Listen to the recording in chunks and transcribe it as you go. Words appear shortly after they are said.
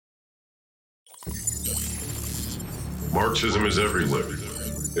Marxism is everywhere.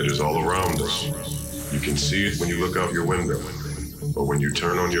 It is all around us. You can see it when you look out your window, or when you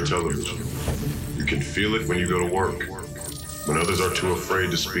turn on your television. You can feel it when you go to work, when others are too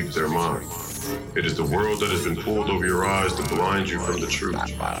afraid to speak their mind. It is the world that has been pulled over your eyes to blind you from the truth.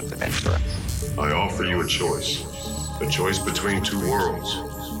 I offer you a choice between two worlds.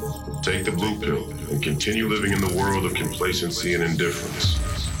 Take the blue pill and continue living in the world of complacency and indifference.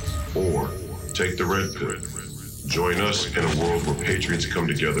 Or take the red pill. Join us in a world where patriots come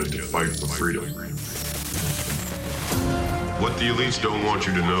together to fight for freedom. What the elites don't want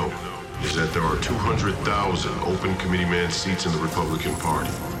you to know is that there are 200,000 open committeeman seats in the Republican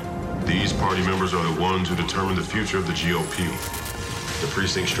Party. These party members are the ones who determine the future of the GOP. The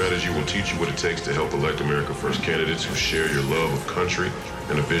precinct strategy will teach you what it takes to help elect America First candidates who share your love of country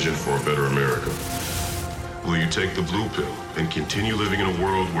and a vision for a better America. Will you take the blue pill and continue living in a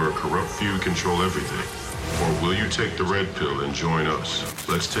world where a corrupt few control everything? Or will you take the red pill and join us?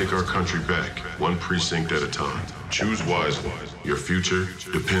 Let's take our country back, one precinct at a time. Choose wisely. Your future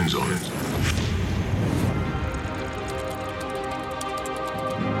depends on it.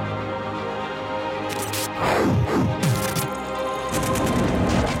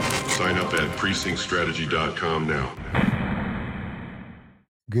 Sign up at precinctstrategy.com now.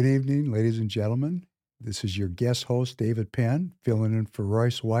 Good evening, ladies and gentlemen. This is your guest host, David Penn, filling in for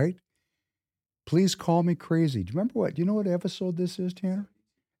Royce White. Please call me crazy. Do you know what episode this is, Tanner?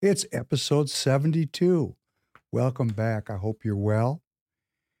 It's episode 72. Welcome back. I hope you're well.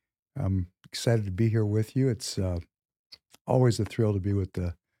 I'm excited to be here with you. It's always a thrill to be with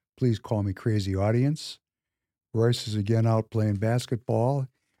the Please Call Me Crazy audience. Royce is again out playing basketball.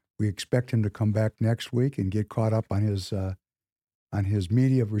 We expect him to come back next week and get caught up on his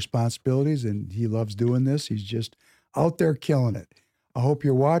media responsibilities, and he loves doing this. He's just out there killing it. I hope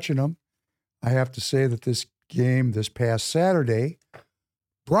you're watching him. I have to say that this game this past Saturday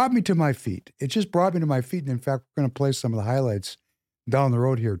brought me to my feet. It just brought me to my feet. And in fact, we're going to play some of the highlights down the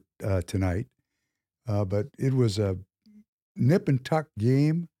road here tonight. But it was a nip and tuck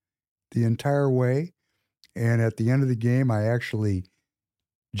game the entire way. And at the end of the game, I actually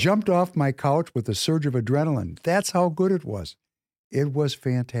jumped off my couch with a surge of adrenaline. That's how good it was. It was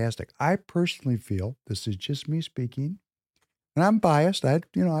fantastic. I personally feel, this is just me speaking, and I'm biased. I'm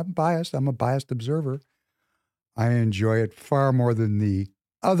biased. I'm a biased observer. I enjoy it far more than the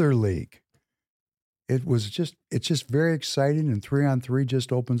other league. It's just very exciting, and 3-on-3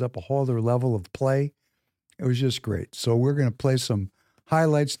 just opens up a whole other level of play. It was just great. So we're going to play some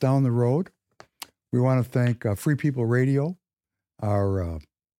highlights down the road. We want to thank Free People Radio, our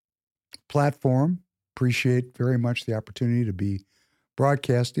platform. Appreciate very much the opportunity to be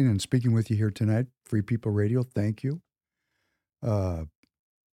broadcasting and speaking with you here tonight. Free People Radio, thank you.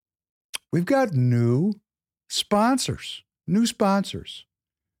 We've got new sponsors.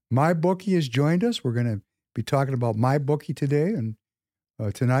 MyBookie has joined us. We're going to be talking about MyBookie today and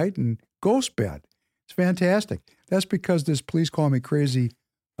tonight, and GhostBed. It's fantastic. That's because this Please Call Me Crazy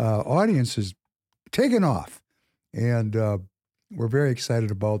audience is taken off, and we're very excited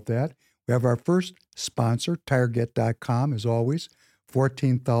about that. We have our first sponsor, TireGet.com, as always.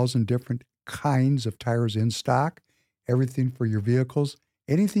 14,000 different kinds of tires in stock. Everything for your vehicles,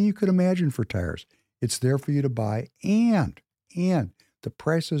 anything you could imagine for tires. It's there for you to buy, and the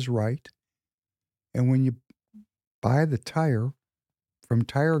price is right. And when you buy the tire from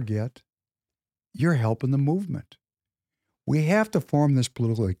TireGet, you're helping the movement. We have to form this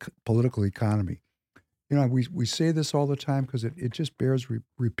political economy. You know, we say this all the time because it just bears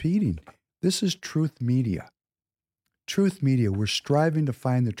repeating. This is truth media. Truth media. We're striving to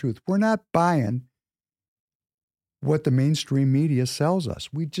find the truth. We're not buying what the mainstream media sells us.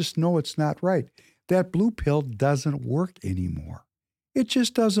 We just know it's not right. That blue pill doesn't work anymore. It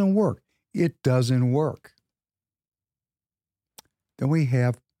just doesn't work. It doesn't work. Then we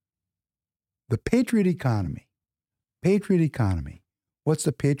have the Patriot economy. Patriot economy. What's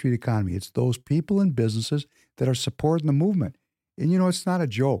the Patriot economy? It's those people and businesses that are supporting the movement. And you know, it's not a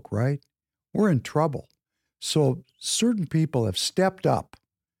joke, right? We're in trouble. So certain people have stepped up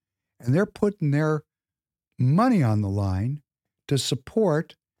and they're putting their money on the line to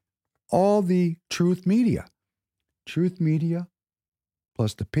support all the truth media. Truth media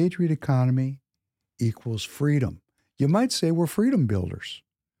plus the Patriot economy equals freedom. You might say we're freedom builders.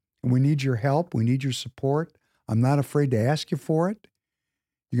 And we need your help. We need your support. I'm not afraid to ask you for it.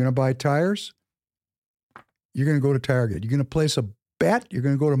 You're going to buy tires? You're going to go to TireGet. You're going to place a bet? You're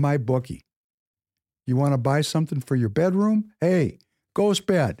going to go to MyBookie. You want to buy something for your bedroom? Hey,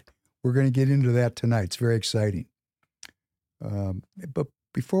 GhostBed. We're going to get into that tonight. It's very exciting. But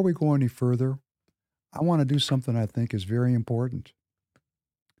before we go any further, I want to do something I think is very important.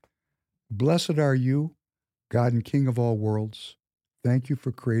 Blessed are you, God and King of all worlds. Thank you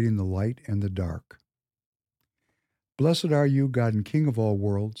for creating the light and the dark. Blessed are you, God and King of all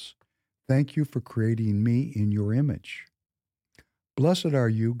worlds. Thank you for creating me in your image. Blessed are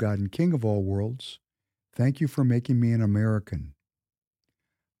you, God and King of all worlds. Thank you for making me an American.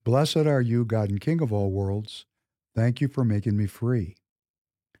 Blessed are you, God and King of all worlds. Thank you for making me free.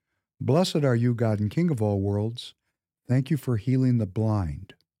 Blessed are you, God and King of all worlds. Thank you for healing the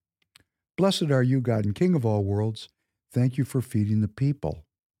blind. Blessed are you, God and King of all worlds. Thank you for feeding the people.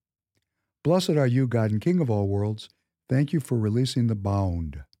 Blessed are you, God and King of all worlds. Thank you for releasing the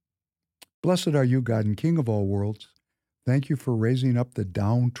bound. Blessed are you, God and King of all worlds. Thank you for raising up the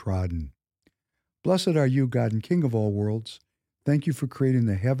downtrodden. Blessed are you, God and King of all worlds. Thank you for creating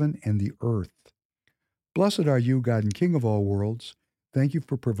the heaven and the earth. Blessed are you, God and King of all worlds. Thank you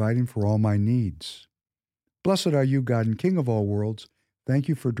for providing for all my needs. Blessed are you, God and King of all worlds. Thank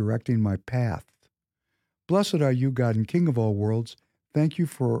you for directing my path. Blessed are you, God and King of all worlds. Thank you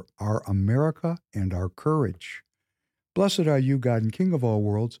for our America and our courage. Blessed are you, God and King of all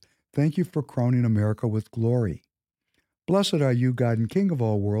worlds. Thank you for crowning America with glory. Blessed are you, God and King of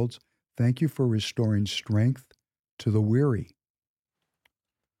all worlds. Thank you for restoring strength to the weary.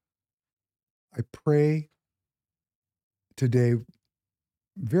 I pray today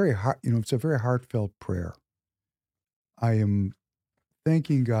very heart, it's a very heartfelt prayer. I am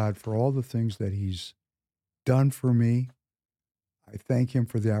thanking God for all the things that He's done for me. I thank Him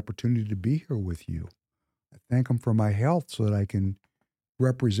for the opportunity to be here with you. I thank Him for my health so that I can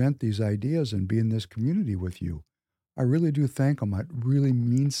represent these ideas and be in this community with you. I really do thank Him. It really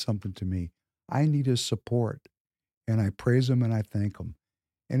means something to me. I need His support, and I praise Him and I thank Him.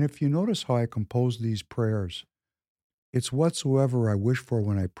 And if you notice how I compose these prayers, it's whatsoever I wish for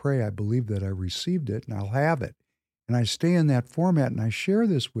when I pray, I believe that I received it and I'll have it. And I stay in that format and I share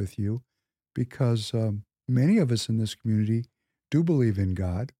this with you because many of us in this community do believe in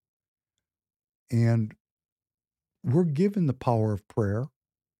God. And we're given the power of prayer.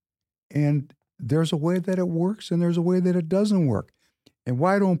 And there's a way that it works and there's a way that it doesn't work. And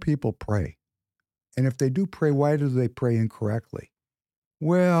why don't people pray? And if they do pray, why do they pray incorrectly?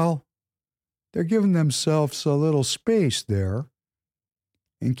 Well, they're giving themselves a little space there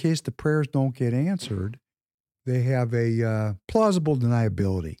in case the prayers don't get answered. They have a plausible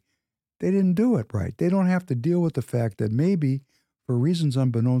deniability. They didn't do it right. They don't have to deal with the fact that maybe, for reasons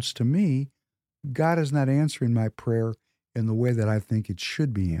unbeknownst to me, God is not answering my prayer in the way that I think it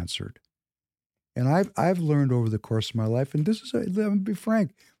should be answered. And I've learned over the course of my life, and let me be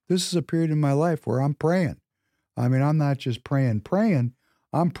frank, this is a period in my life where I'm praying. I mean, I'm not just praying.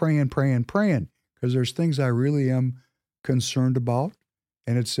 I'm praying, because there's things I really am concerned about.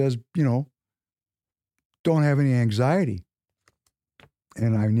 And it says, don't have any anxiety.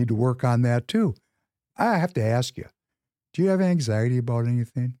 And I need to work on that too. I have to ask you, do you have anxiety about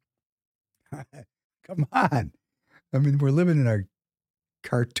anything? Come on. I mean, we're living in a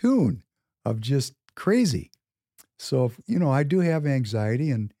cartoon of just crazy. So, I do have anxiety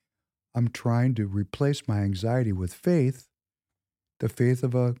and I'm trying to replace my anxiety with faith, the faith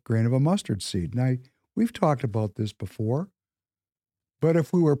of a grain of a mustard seed. Now, we've talked about this before, but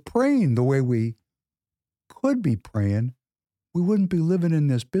if we were praying the way we could be praying, we wouldn't be living in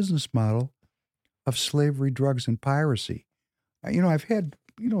this business model of slavery, drugs, and piracy. I've had,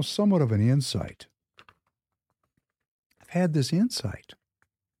 somewhat of an insight. I've had this insight.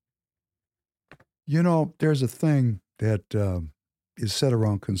 There's a thing that is said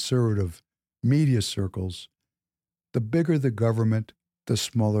around conservative media circles. The bigger the government, the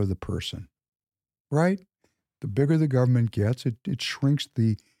smaller the person, right? The bigger the government gets, it shrinks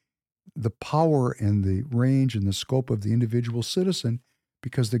the power and the range and the scope of the individual citizen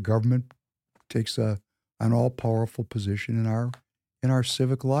because the government takes an all-powerful position in our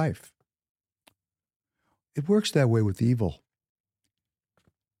civic life. It works that way with evil.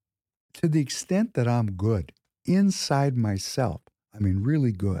 To the extent that I'm good inside myself, I mean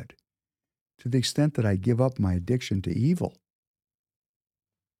really good, to the extent that I give up my addiction to evil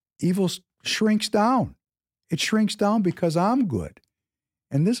shrinks down. It shrinks down because I'm good.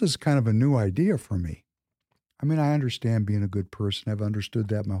 And this is kind of a new idea for me. I mean, I understand being a good person. I've understood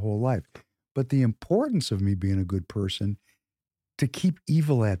that my whole life. But the importance of me being a good person to keep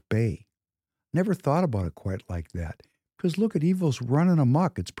evil at bay. Never thought about it quite like that. Because look at evil's running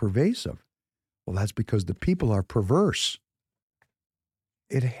amok. It's pervasive. Well, that's because the people are perverse.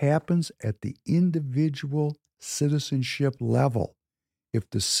 It happens at the individual citizenship level. If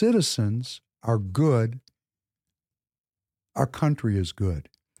the citizens are good, our country is good.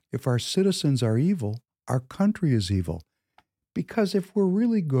 if our citizens are evil, our country is evil. Because if we're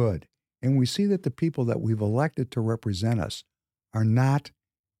really good and we see that the people that we've elected to represent us are not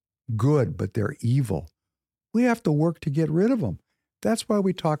good, but they're evil, we have to work to get rid of them. That's why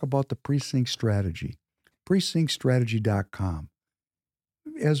we talk about the precinct strategy, precinctstrategy.com.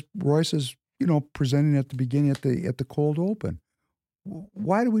 As Royce is, presenting at the beginning at the cold open.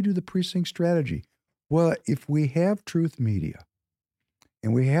 Why do we do the precinct strategy? Well, if we have truth media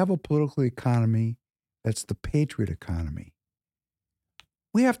and we have a political economy that's the patriot economy,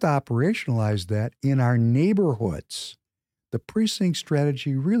 we have to operationalize that in our neighborhoods. The precinct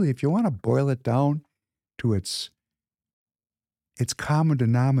strategy, really, if you want to boil it down to its common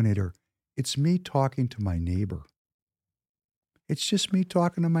denominator, it's me talking to my neighbor. It's just me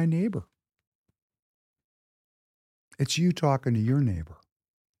talking to my neighbor. It's you talking to your neighbor.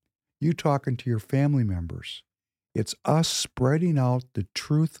 You talking to your family members. It's us spreading out the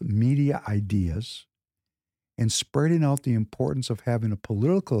truth media ideas and spreading out the importance of having a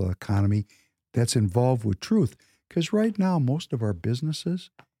political economy that's involved with truth. Because right now, most of our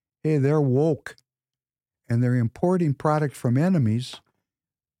businesses, they're woke. And they're importing product from enemies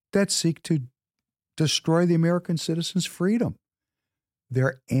that seek to destroy the American citizens' freedom.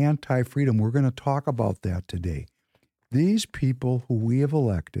 They're anti-freedom. We're going to talk about that today. These people who we have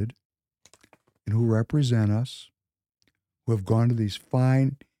elected and who represent us, who have gone to these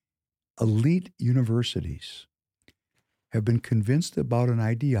fine elite universities, have been convinced about an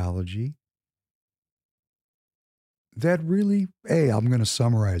ideology that really, I'm going to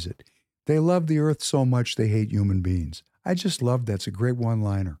summarize it. They love the earth so much they hate human beings. I just love that. It's a great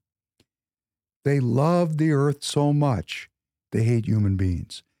one-liner. They love the earth so much they hate human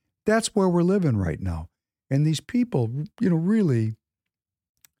beings. That's where we're living right now. And these people, really,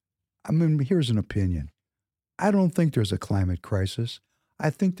 here's an opinion. I don't think there's a climate crisis. I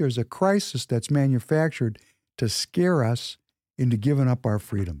think there's a crisis that's manufactured to scare us into giving up our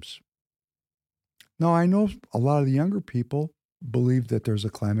freedoms. Now, I know a lot of the younger people believe that there's a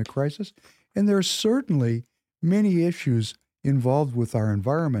climate crisis, and there are certainly many issues involved with our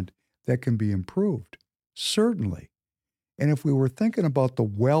environment that can be improved. Certainly. And if we were thinking about the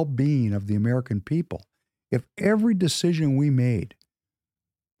well-being of the American people, if every decision we made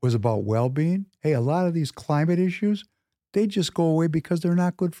was about well-being, a lot of these climate issues, they just go away because they're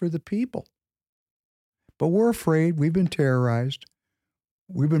not good for the people. But we're afraid. We've been terrorized.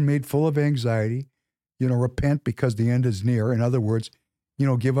 We've been made full of anxiety. Repent because the end is near. In other words,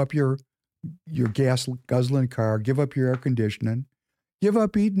 give up your gas guzzling car, give up your air conditioning, give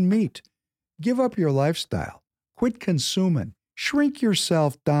up eating meat, give up your lifestyle, quit consuming, shrink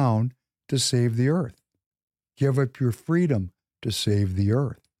yourself down to save the earth, give up your freedom to save the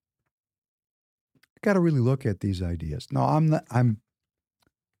earth. Got to really look at these ideas. Now, I'm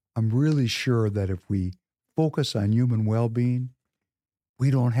really sure that if we focus on human well-being,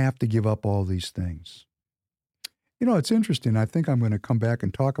 we don't have to give up all these things. It's interesting. I think I'm going to come back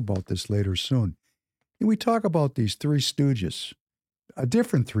and talk about this later soon. We talk about these three stooges, a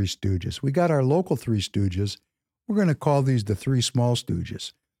different three stooges. We got our local three stooges. We're going to call these the three small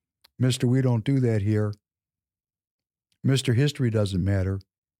stooges. Mr. We don't do that here. Mr. History doesn't matter.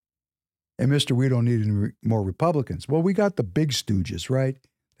 And Mr. We don't need any more Republicans. Well, we got the big stooges, right?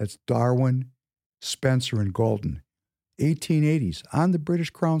 That's Darwin, Spencer, and Galton. 1880s, on the British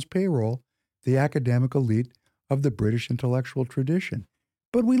Crown's payroll, the academic elite of the British intellectual tradition.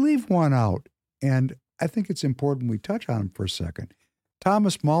 But we leave one out, and I think it's important we touch on him for a second.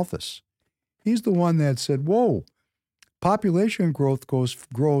 Thomas Malthus. He's the one that said, population growth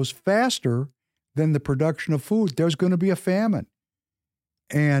grows faster than the production of food. There's going to be a famine.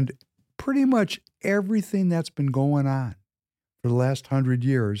 And pretty much everything that's been going on for the last 100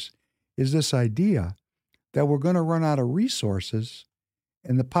 years is this idea that we're going to run out of resources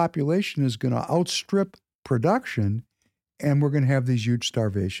and the population is going to outstrip production, and we're going to have these huge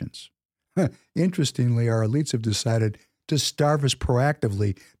starvations. Interestingly, our elites have decided to starve us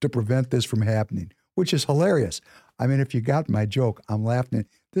proactively to prevent this from happening, which is hilarious. If you got my joke, I'm laughing.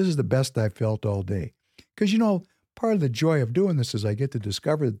 This is the best I've felt all day. Because, part of the joy of doing this is I get to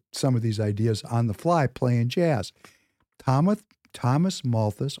discover some of these ideas on the fly playing jazz. Thomas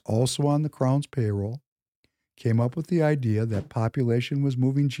Malthus, also on the Crown's payroll, came up with the idea that population was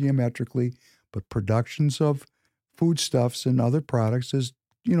moving geometrically, but productions of foodstuffs and other products is,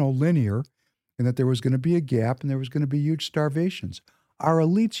 linear, and that there was going to be a gap and there was going to be huge starvations. Our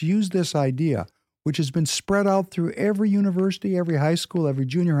elites used this idea, which has been spread out through every university, every high school, every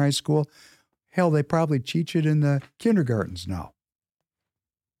junior high school. Hell, they probably teach it in the kindergartens now.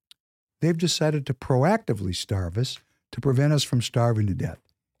 They've decided to proactively starve us to prevent us from starving to death.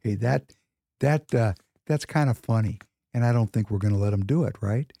 Hey, that's kind of funny, and I don't think we're going to let them do it,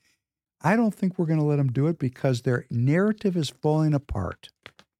 right? I don't think we're going to let them do it because their narrative is falling apart.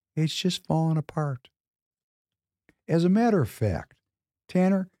 It's just falling apart. As a matter of fact,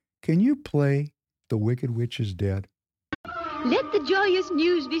 Tanner, can you play The Wicked Witch is Dead? Let the joyous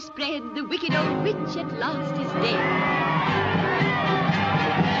news be spread, the wicked old witch at last is dead.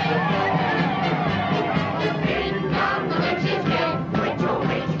 Ding dong, the witch is dead. Witch, oh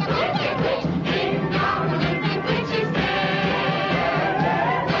witch, the wicked witch. Ding dong, the wicked witch is dead.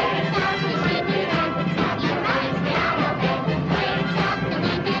 Wake up, you sleepy head. Have your eyes, get out of bed. Wake up, the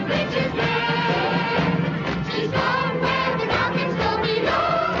wicked witch is dead. She's gone where the mountains go below,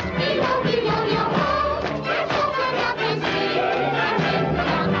 below, below your home. Just open up and see.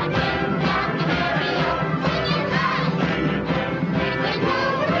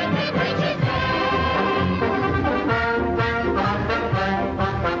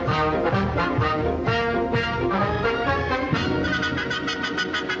 And ring the bell, and ring down the merry-o. Sing it high.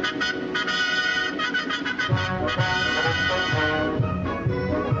 When the wicked witch is dead.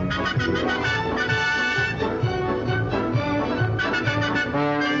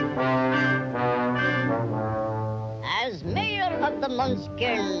 As mayor of the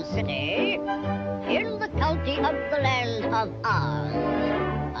Munchkin City, in the county of the land of Oz,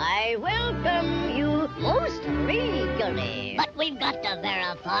 I welcome you most regally. But we've got to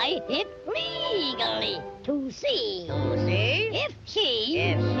verify it legally to see if she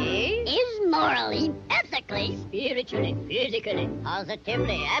is morally, ethically, spiritually, physically,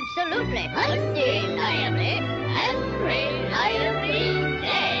 positively, absolutely, undeniably, and reliably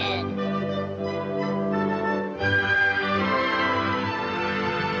dead.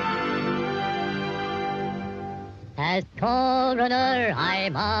 As coroner, I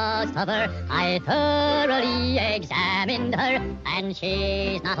must have her. I thoroughly examined her, and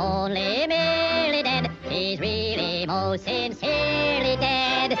she's not only merely dead, she's really most sincerely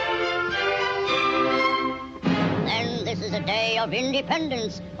dead. Then this is a day of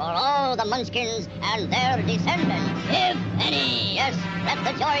independence for all the Munchkins and their descendants. If any, yes, let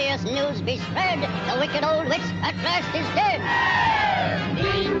the joyous news be spread. The wicked old witch at last is dead.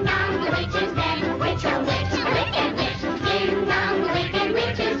 Ding dong, the witch is dead. Witch, oh witch, the wicked witch. Ding dong, the wicked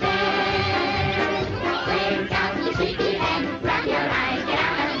witch is dead. Wake up, you sleepy head. Rub your eyes, get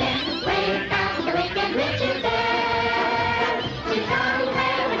out of bed. Wake up, the wicked witch is dead. She's gone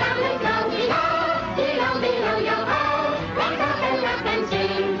where the mountains go below, below, below your home. Let's open up and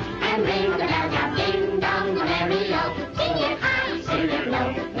sing, and ring the bell now. Ding dong, the merry-o. Sing it high, sing it low.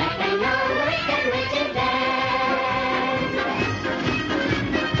 Let them know the wicked witch is dead.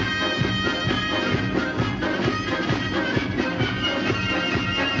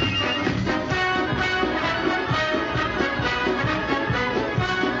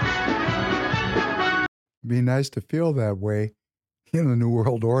 Be nice to feel that way. The New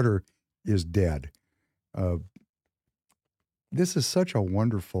World Order is dead. This is such a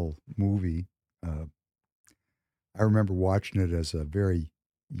wonderful movie. I remember watching it as a very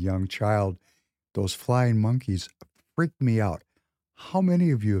young child. Those flying monkeys freaked me out. How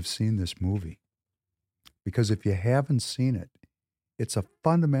many of you have seen this movie? Because if you haven't seen it, it's a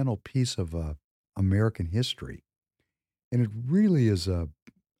fundamental piece of American history. And it really is a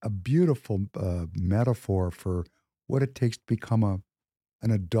beautiful metaphor for what it takes to become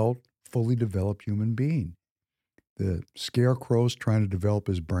an adult, fully developed human being. The scarecrow's trying to develop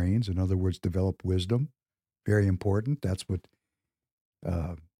his brains, in other words, develop wisdom. Very important. That's what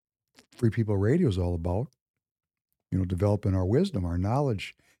Free People Radio is all about. You know, developing our wisdom, our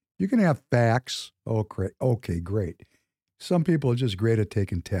knowledge. You can have facts. Okay, great. Some people are just great at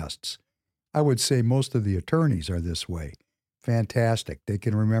taking tests. I would say most of the attorneys are this way. Fantastic. They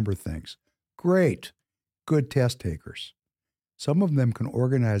can remember things. Great. Good test takers. Some of them can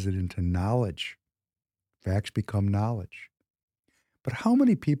organize it into knowledge. Facts become knowledge. But how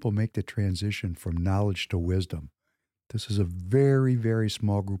many people make the transition from knowledge to wisdom? This is a very, very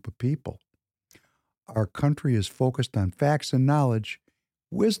small group of people. Our country is focused on facts and knowledge.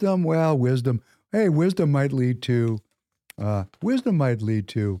 Wisdom, well, wisdom. Hey, wisdom might lead to,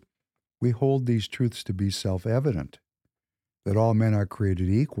 we hold these truths to be self-evident, that all men are created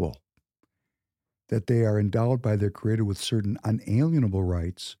equal, that they are endowed by their Creator with certain unalienable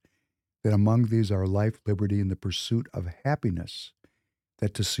rights, that among these are life, liberty, and the pursuit of happiness,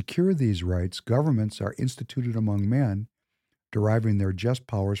 that to secure these rights, governments are instituted among men, deriving their just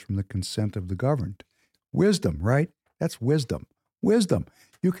powers from the consent of the governed. Wisdom, right? That's wisdom. Wisdom.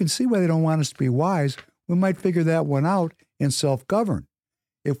 You can see why they don't want us to be wise. We might figure that one out and self-govern.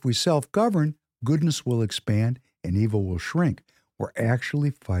 If we self-govern, goodness will expand and evil will shrink. We're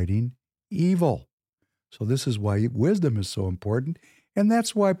actually fighting evil. So this is why wisdom is so important. And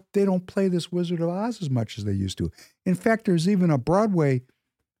that's why they don't play this Wizard of Oz as much as they used to. In fact, there's even a Broadway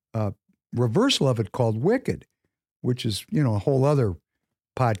reversal of it called Wicked, which is, a whole other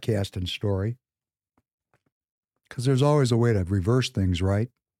podcast and story. Because there's always a way to reverse things, right?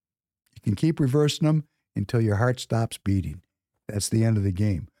 You can keep reversing them until your heart stops beating. That's the end of the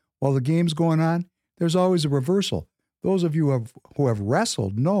game. While the game's going on, there's always a reversal. Those of you who have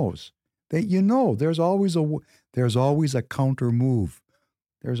wrestled knows that there's always a counter move.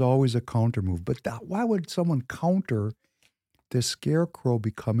 There's always a counter move. But why would someone counter the scarecrow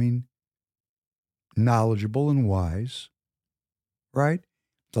becoming knowledgeable and wise, right?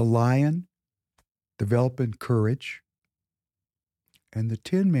 The lion developing courage, and the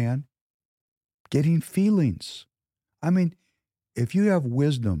Tin Man getting feelings. I mean, if you have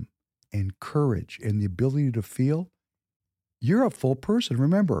wisdom and courage and the ability to feel, you're a full person.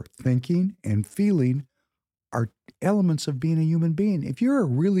 Remember, thinking and feeling are elements of being a human being. If you're a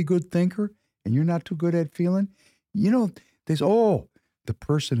really good thinker and you're not too good at feeling, they say, oh, the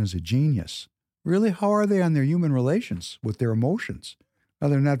person is a genius. Really? How are they on their human relations with their emotions? Well,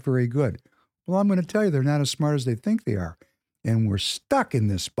 they're not very good. Well, I'm going to tell you, they're not as smart as they think they are. And we're stuck in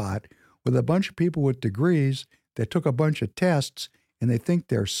this spot with a bunch of people with degrees that took a bunch of tests and they think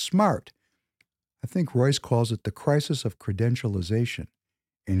they're smart. I think Royce calls it the crisis of credentialization.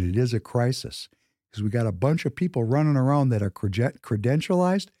 And it is a crisis because we got a bunch of people running around that are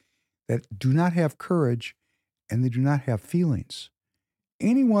credentialized that do not have courage and they do not have feelings.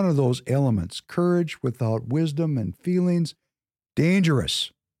 Any one of those elements, courage without wisdom and feelings,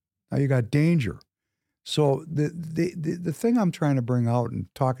 dangerous. Now you got danger. So the thing I'm trying to bring out and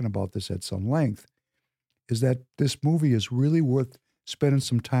talking about this at some length is that this movie is really worth spending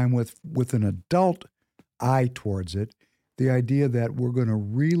some time with an adult eye towards it. The idea that we're going to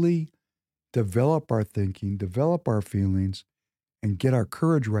really develop our thinking, develop our feelings, and get our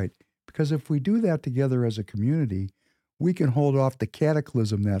courage right. Because if we do that together as a community, we can hold off the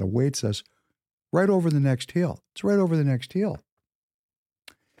cataclysm that awaits us right over the next hill. It's right over the next hill.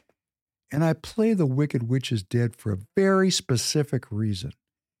 And I play The Wicked Witch is Dead for a very specific reason.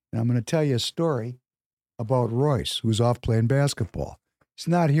 And I'm going to tell you a story about Royce, who's off playing basketball. He's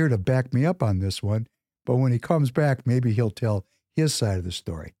not here to back me up on this one, but when he comes back, maybe he'll tell his side of the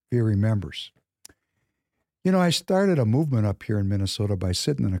story, if he remembers. I started a movement up here in Minnesota by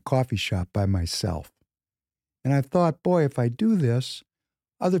sitting in a coffee shop by myself. And I thought, boy, if I do this,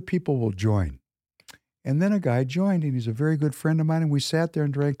 other people will join. And then a guy joined, and he's a very good friend of mine, and we sat there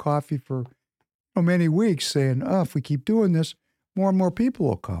and drank coffee for many weeks saying, if we keep doing this, more and more people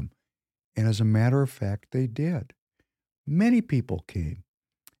will come. And as a matter of fact, they did. Many people came,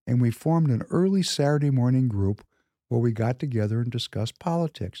 and we formed an early Saturday morning group where we got together and discussed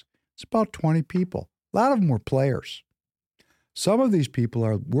politics. It's about 20 people. A lot of them were players. Some of these people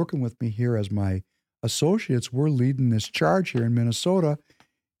are working with me here as my associates. We're leading this charge here in Minnesota,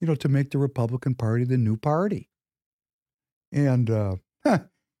 to make the Republican Party the new party. And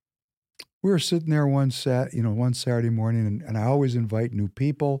we were sitting there one Saturday morning, and I always invite new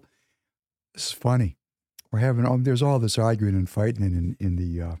people. This is funny. We're having there's all this arguing and fighting in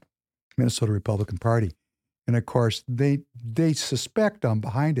the Minnesota Republican Party, and of course they suspect I'm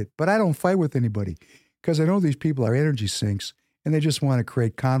behind it, but I don't fight with anybody because I know these people are energy sinks and they just want to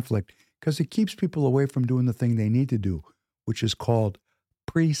create conflict because it keeps people away from doing the thing they need to do, which is called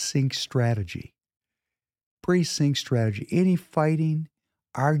precinct strategy. Precinct strategy. Any fighting,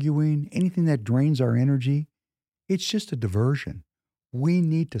 arguing, anything that drains our energy, it's just a diversion. We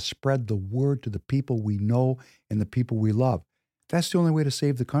need to spread the word to the people we know and the people we love. That's the only way to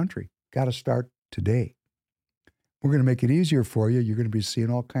save the country. Got to start today. We're going to make it easier for you. You're going to be seeing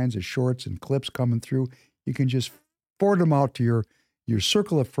all kinds of shorts and clips coming through. You can just forward them out to your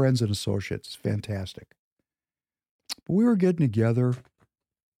circle of friends and associates. It's fantastic. But we were getting together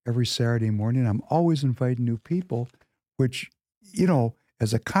every Saturday morning. I'm always inviting new people, which,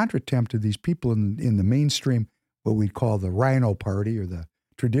 as a contretemps to these people in the mainstream, what we call the Rhino Party or the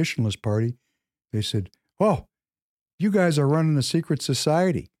Traditionalist Party, they said, oh, you guys are running a secret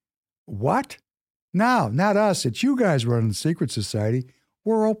society. What? No, not us. It's you guys running the secret society.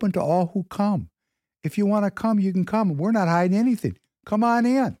 We're open to all who come. If you want to come, you can come. We're not hiding anything. Come on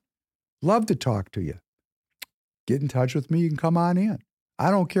in. Love to talk to you. Get in touch with me. You can come on in. I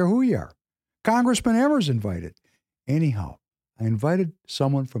don't care who you are. Congressman Emmer's invited. Anyhow, I invited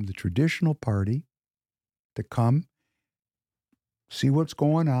someone from the traditional party to come see what's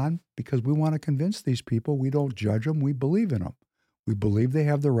going on because we want to convince these people we don't judge them. We believe in them. We believe they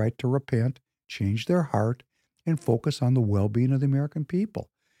have the right to repent, change their heart, and focus on the well-being of the American people.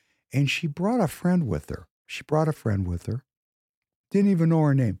 And she brought a friend with her. Didn't even know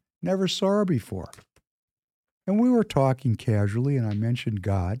her name. Never saw her before. And we were talking casually, and I mentioned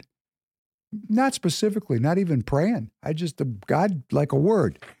God. Not specifically, not even praying. I just, God, like a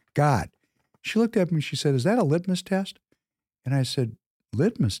word, God. She looked at me and she said, "Is that a litmus test?" And I said,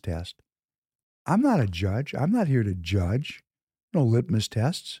 "Litmus test? I'm not a judge. I'm not here to judge. No litmus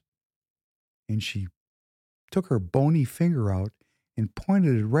tests." And she took her bony finger out and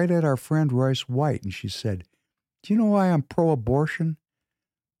pointed it right at our friend Royce White. And she said, "Do you know why I'm pro-abortion?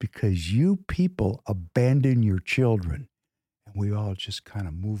 Because you people abandon your children." And we all just kind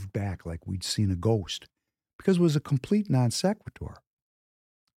of moved back like we'd seen a ghost because it was a complete non sequitur.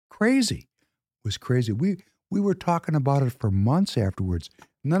 Crazy. It was crazy. We were talking about it for months afterwards.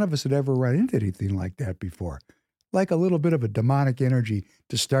 None of us had ever run into anything like that before. Like a little bit of a demonic energy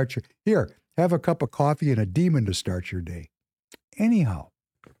to start your, here, have a cup of coffee and a demon to start your day. Anyhow,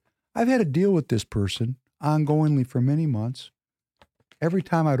 I've had to deal with this person ongoingly for many months. Every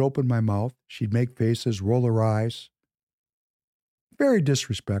time I'd open my mouth, she'd make faces, roll her eyes. Very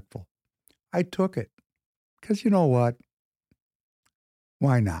disrespectful. I took it. Because you know what?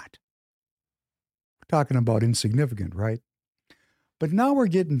 Why not? We're talking about insignificant, right? But now we're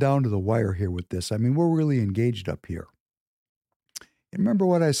getting down to the wire here with this. I mean, we're really engaged up here. And remember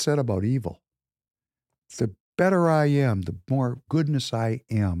what I said about evil. The better I am, the more goodness I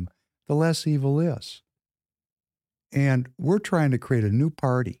am, the less evil is. And we're trying to create a new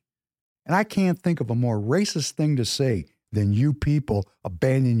party. And I can't think of a more racist thing to say than "you people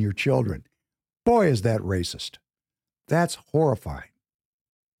abandon your children." Boy, is that racist. That's horrifying.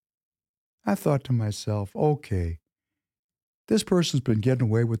 I thought to myself, okay, this person's been getting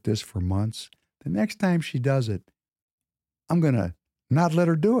away with this for months. The next time she does it, I'm going to not let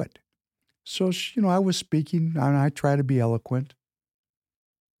her do it. So, I was speaking, and I try to be eloquent.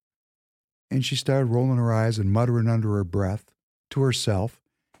 And she started rolling her eyes and muttering under her breath to herself.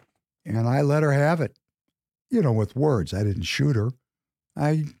 And I let her have it, with words. I didn't shoot her.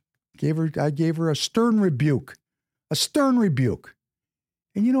 I gave her a stern rebuke. A stern rebuke.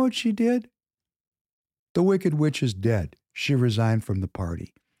 And you know what she did? The wicked witch is dead. She resigned from the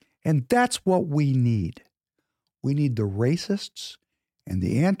party. And that's what we need. We need the racists and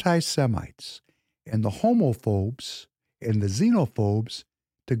the anti-Semites and the homophobes and the xenophobes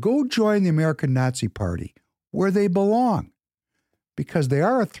to go join the American Nazi Party where they belong, because they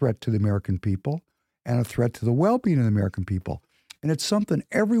are a threat to the American people and a threat to the well-being of the American people. And it's something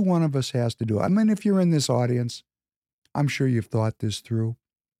every one of us has to do. I mean, if you're in this audience, I'm sure you've thought this through.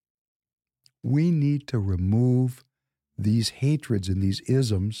 We need to remove these hatreds and these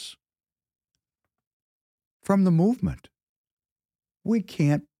isms from the movement. We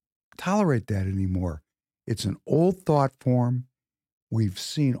can't tolerate that anymore. It's an old thought form. We've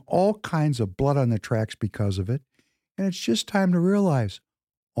seen all kinds of blood on the tracks because of it. And it's just time to realize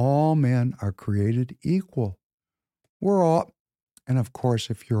all men are created equal. We're all, and of course,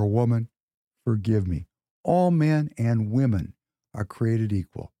 if you're a woman, forgive me, all men and women are created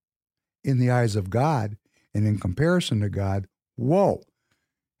equal. In the eyes of God and in comparison to God, whoa.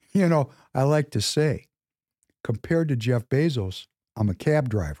 I like to say, compared to Jeff Bezos, I'm a cab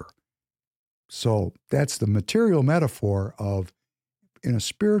driver. So that's the material metaphor of, in a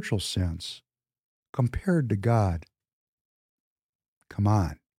spiritual sense, compared to God. Come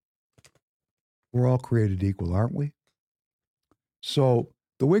on. We're all created equal, aren't we? So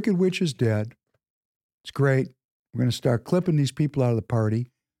the wicked witch is dead. It's great. We're going to start clipping these people out of the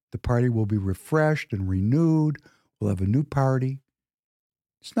party. The party will be refreshed and renewed. We'll have a new party.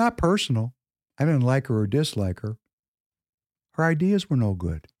 It's not personal. I didn't like her or dislike her. Her ideas were no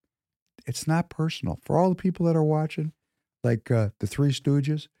good. It's not personal. For all the people that are watching, like the Three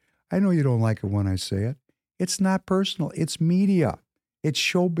Stooges, I know you don't like it when I say it. It's not personal. It's media. It's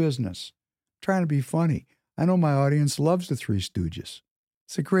show business. I'm trying to be funny. I know my audience loves the Three Stooges.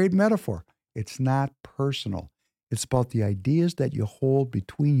 It's a great metaphor. It's not personal. It's about the ideas that you hold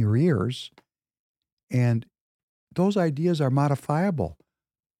between your ears, and those ideas are modifiable.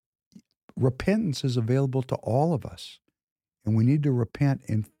 Repentance is available to all of us, and we need to repent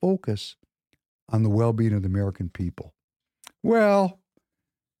and focus on the well-being of the American people. Well,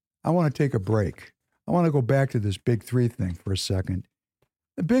 I want to take a break. I want to go back to this Big Three thing for a second.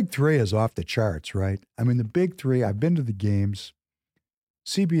 The Big Three is off the charts, right? I mean, the Big Three, I've been to the games.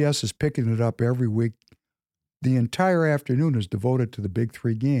 CBS is picking it up every week. The entire afternoon is devoted to the Big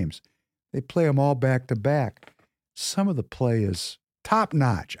Three games. They play them all back to back. Some of the play is top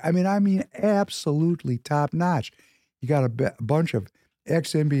notch. I mean, absolutely top notch. You got a bunch of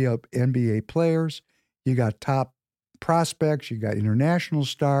ex-NBA players. You got top prospects, you got international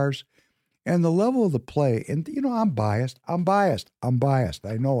stars, and the level of the play. And, I'm biased. I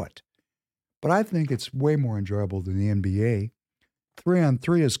know it. But I think it's way more enjoyable than the NBA.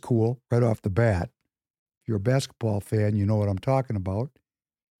 3-on-3 is cool right off the bat. If you're a basketball fan, you know what I'm talking about.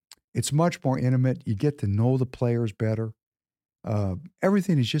 It's much more intimate. You get to know the players better.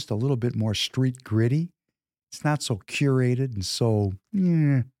 Everything is just a little bit more street gritty. It's not so curated and so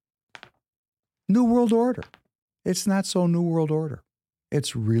New World Order. It's not so New World Order.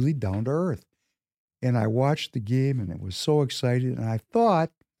 It's really down to earth. And I watched the game and it was so exciting. And I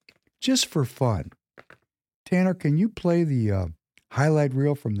thought, just for fun, Tanner, can you play the highlight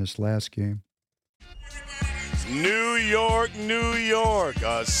reel from this last game? New York, New York,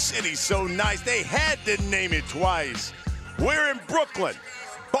 a city so nice they had to name it twice. We're in Brooklyn,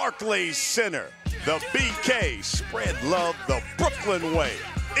 Barclays Center, the BK, spread love the Brooklyn way.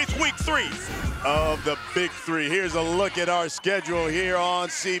 It's week 3 of the Big Three. Here's a look at our schedule here on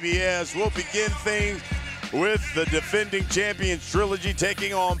CBS. We'll begin things with the defending champions trilogy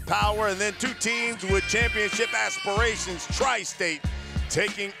taking on Power, and then 2 teams with championship aspirations, Tri-State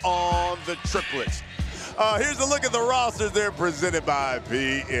taking on the Triplets. Here's a look at the rosters. They're presented by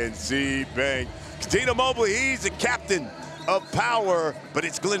PNC Bank. Tina Mobley, he's the captain of Power, but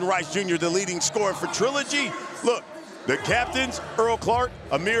it's Glenn Rice Jr., the leading scorer for Trilogy. Look, the captains, Earl Clark,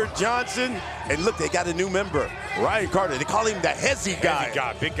 Amir Johnson, and look, they got a new member, Ryan Carter. They call him the Hezzy guy. Hezzy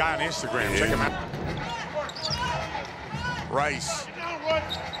guy, big guy on Instagram. Check him out. Rice,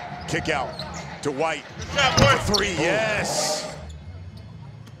 kick out to White. For 3, yes.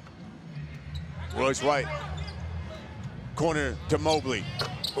 Royce White, corner to Mobley.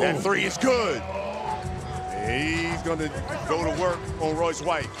 That 3 is good. He's going to go to work on Royce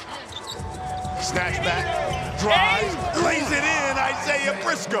White. Snatch back, drives, lays it in, Isaiah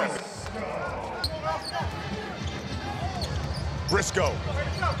Briscoe. Briscoe,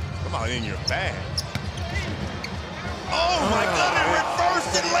 come on in your bag. Oh my God, it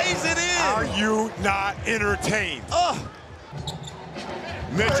reversed and lays it in. Are you not entertained?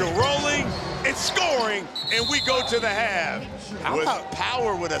 Mitchell rolling and scoring, and we go to the half. With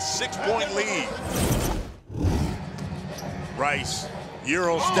Power with a 6-point lead. Rice,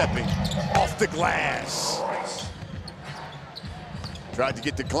 Euro stepping off the glass. Tried to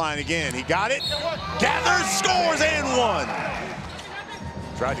get the Klein again. He got it. Gathers, scores, and 1.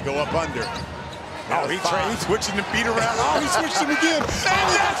 Tried to go up under. Oh, he's switching the beat around. Oh, he switched him again. And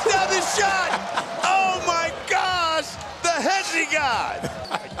that's another shot. Oh my gosh, the Hezzy God.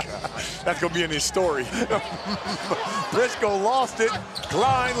 That's going to be in his story. Briscoe lost it.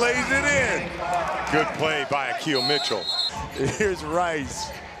 Klein lays it in. Good play by Akil Mitchell. Here's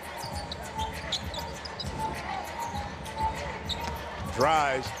Rice.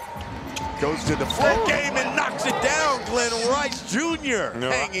 Drives. Goes to the float game and knocks it down. Glenn Rice Jr.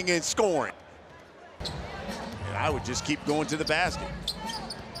 hanging and scoring. And I would just keep going to the basket.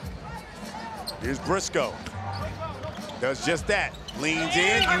 Here's Briscoe. Does just that. Leans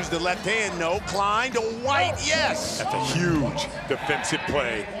in, use the left hand, no. Klein to White, yes. That's a huge defensive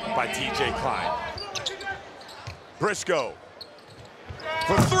play by TJ Klein. Briscoe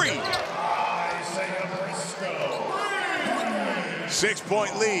for 3.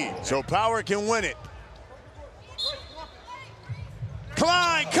 6-point lead, so Power can win it.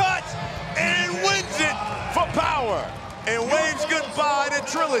 Klein cuts and wins it for Power and waves goodbye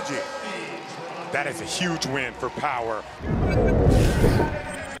to Trilogy. That is a huge win for Power.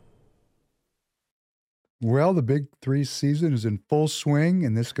 Well, the Big Three season is in full swing,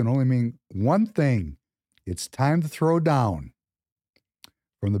 and this can only mean one thing. It's time to throw down.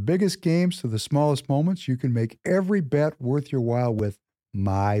 From the biggest games to the smallest moments, you can make every bet worth your while with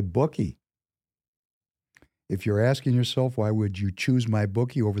MyBookie. If you're asking yourself, why would you choose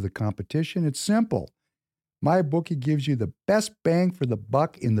MyBookie over the competition? It's simple. MyBookie gives you the best bang for the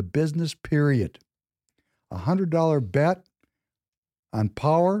buck in the business, period. A $100 bet on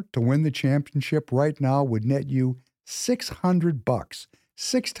Power to win the championship right now would net you $600,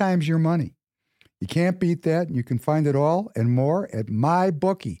 6 times your money. You can't beat that, and you can find it all and more at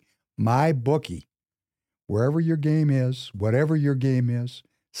MyBookie. MyBookie. Wherever your game is, whatever your game is,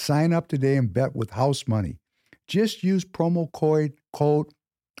 sign up today and bet with house money. Just use promo code,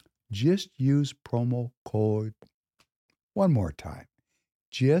 one more time.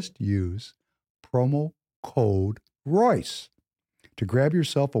 Just use promo code Royce to grab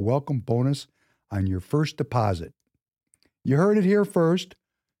yourself a welcome bonus on your first deposit. You heard it here first.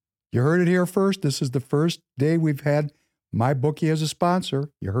 This is the first day we've had MyBookie as a sponsor.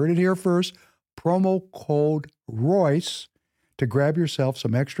 You heard it here first. Promo code Royce to grab yourself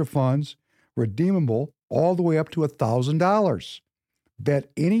some extra funds redeemable all the way up to $1,000. Bet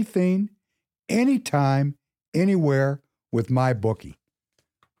anything, anytime, anywhere with my bookie.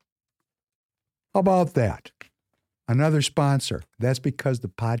 How about that? Another sponsor. That's because the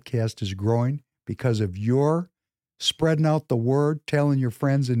podcast is growing, because of your spreading out the word, telling your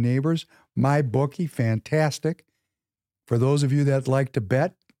friends and neighbors. My bookie, fantastic. For those of you that like to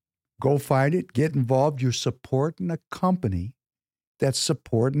bet, go find it, get involved. You're supporting a company that's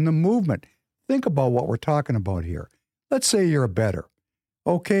supporting the movement. Think about what we're talking about here. Let's say you're a bettor.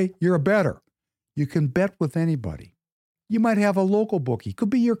 Okay, you're a bettor. You can bet with anybody. You might have a local bookie. Could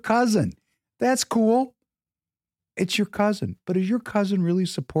be your cousin. That's cool. It's your cousin. But is your cousin really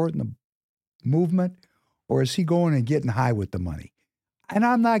supporting the movement, or is he going and getting high with the money? And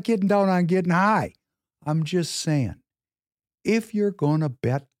I'm not getting down on getting high. I'm just saying, if you're going to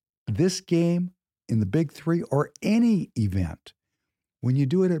bet this game in the Big Three or any event, when you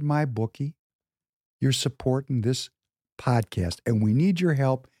do it at my bookie, you're supporting this podcast, and we need your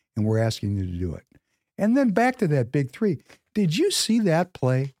help, and we're asking you to do it. And then back to that Big Three. Did you see that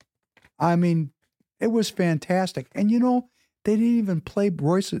play? I mean, it was fantastic. And you know, they didn't even play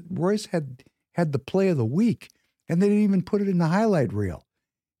Royce. Royce had the play of the week, and they didn't even put it in the highlight reel.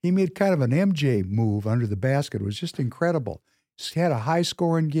 He made kind of an MJ move under the basket. It was just incredible. He had a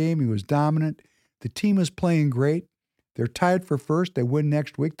high-scoring game. He was dominant. The team is playing great. They're tied for first. They win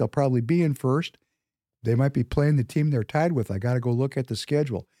next week. They'll probably be in first. They might be playing the team they're tied with. I got to go look at the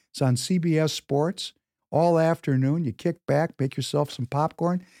schedule. It's on CBS Sports all afternoon. You kick back, make yourself some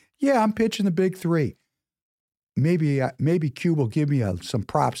popcorn. Yeah, I'm pitching the Big Three. Maybe Q will give me some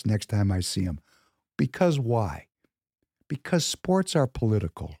props next time I see him. Because why? Because sports are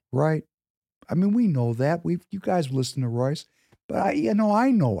political, right? I mean, we know that. You guys listen to Royce, but I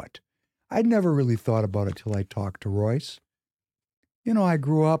know it. I'd never really thought about it till I talked to Royce. You know, I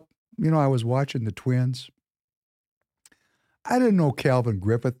grew up, I was watching the Twins. I didn't know Calvin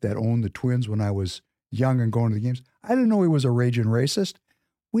Griffith that owned the Twins when I was young and going to the games. I didn't know he was a raging racist.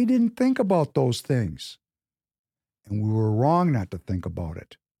 We didn't think about those things. And we were wrong not to think about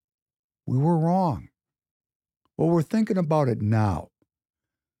it. We were wrong. Well, we're thinking about it now.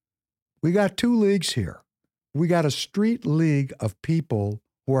 We got two leagues here. We got a street league of people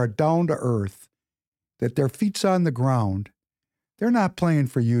who are down to earth, that their feet's on the ground. They're not playing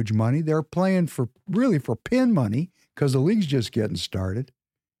for huge money. They're playing for pin money, because the league's just getting started.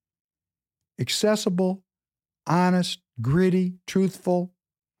 Accessible, honest, gritty, truthful.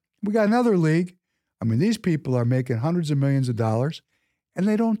 We got another league. I mean, these people are making hundreds of millions of dollars, and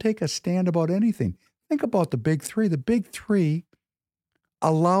they don't take a stand about anything. Think about the Big Three. The Big Three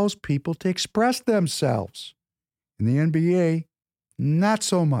allows people to express themselves. In the NBA, not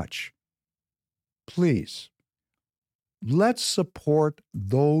so much. Please, let's support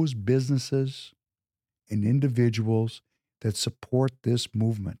those businesses and individuals that support this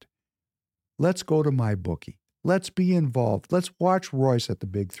movement. Let's go to my bookie. Let's be involved. Let's watch Royce at the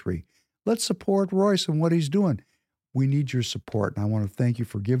Big Three. Let's support Royce and what he's doing. We need your support, and I want to thank you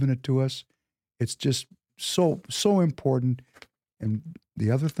for giving it to us. It's just so important. And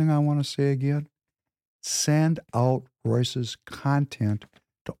the other thing I want to say again, send out Royce's content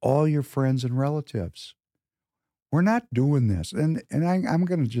to all your friends and relatives. We're not doing this. And I'm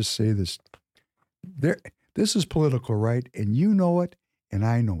going to just say this. This is political, right? And you know it, and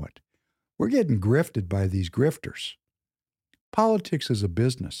I know it. We're getting grifted by these grifters. Politics is a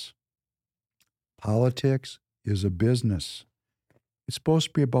business. Politics is a business. It's supposed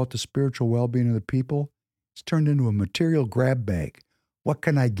to be about the spiritual well-being of the people. It's turned into a material grab bag. What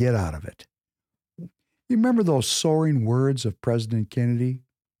can I get out of it? You remember those soaring words of President Kennedy?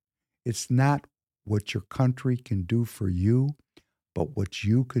 It's not what your country can do for you, but what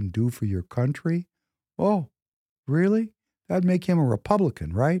you can do for your country. Oh, really? That'd make him a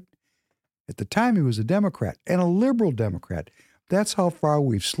Republican, right? At the time, he was a Democrat, and a liberal Democrat. That's how far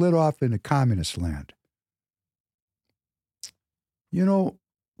we've slid off into communist land. You know,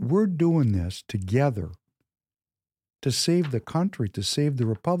 we're doing this together to save the country, to save the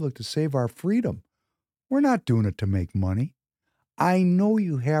republic, to save our freedom. We're not doing it to make money. I know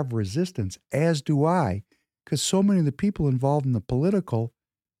you have resistance, as do I, because so many of the people involved in the political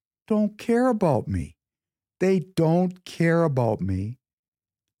don't care about me. They don't care about me.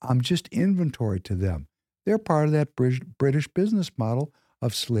 I'm just inventory to them. They're part of that British business model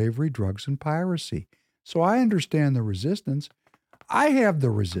of slavery, drugs, and piracy. So I understand the resistance. I have the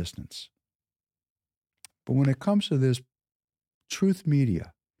resistance. But when it comes to this truth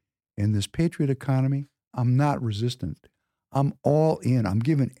media and this patriot economy, I'm not resistant. I'm all in. I'm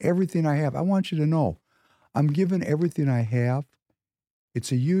giving everything I have. I want you to know, I'm giving everything I have.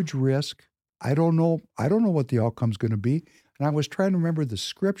 It's a huge risk. I don't know what the outcome's going to be. And I was trying to remember the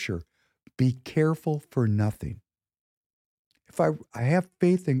scripture, be careful for nothing. If I have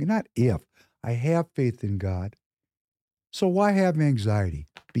faith in, not if, I have faith in God. So why have anxiety?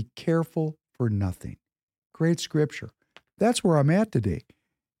 Be careful for nothing. Great scripture. That's where I'm at today.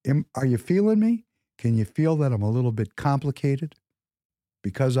 Are you feeling me? Can you feel that I'm a little bit complicated?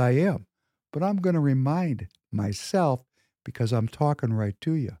 Because I am. But I'm going to remind myself because I'm talking right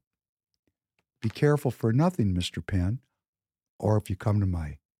to you. Be careful for nothing, Mr. Penn. Or if you come to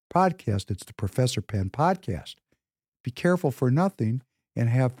my podcast, it's the Professor Penn podcast. Be careful for nothing and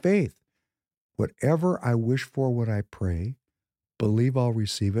have faith. Whatever I wish for when I pray, believe I'll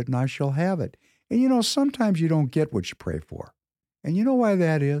receive it and I shall have it. And sometimes you don't get what you pray for. And you know why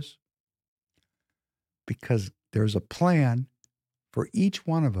that is? Because there's a plan for each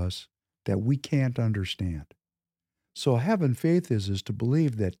one of us that we can't understand. So having faith is to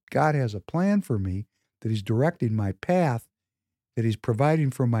believe that God has a plan for me, that he's directing my path, that he's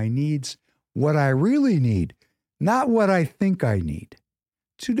providing for my needs, what I really need, not what I think I need.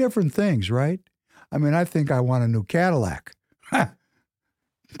 Two different things, right? I mean, I think I want a new Cadillac.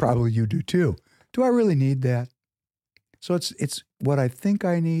 Probably you do too. Do I really need that? So it's what I think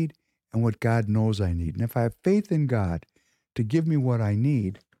I need and what God knows I need. And if I have faith in God to give me what I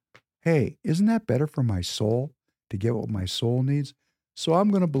need, hey, isn't that better for my soul to get what my soul needs? So I'm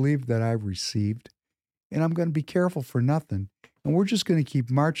going to believe that I've received, and I'm going to be careful for nothing. And we're just going to keep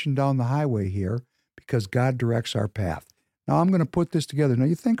marching down the highway here because God directs our path. Now I'm going to put this together. Now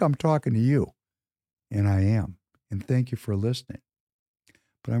you think I'm talking to you, and I am. And thank you for listening.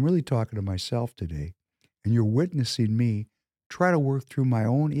 But I'm really talking to myself today, and you're witnessing me try to work through my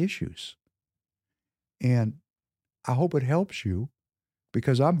own issues. And I hope it helps you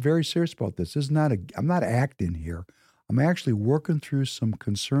because I'm very serious about this. I'm not acting here. I'm actually working through some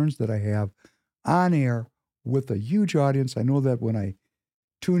concerns that I have on air with a huge audience. I know that when I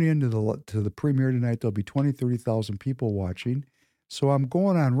tune in to the premiere tonight, there'll be 20, 30,000 people watching. So I'm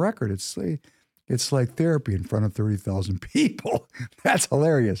going on record. It's like therapy in front of 30,000 people. That's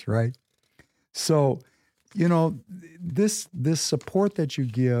hilarious, right? So, this support that you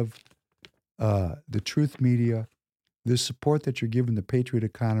give the Truth Media, this support that you're giving the Patriot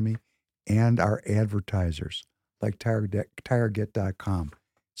Economy and our advertisers like TireGet.com,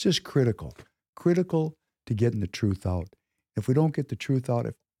 it's just critical to getting the truth out. If we don't get the truth out,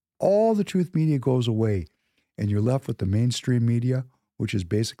 if all the Truth Media goes away and you're left with the mainstream media, which is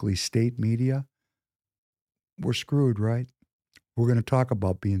basically state media, we're screwed, right? We're going to talk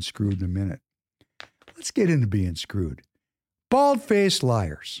about being screwed in a minute. Let's get into being screwed. Bald-faced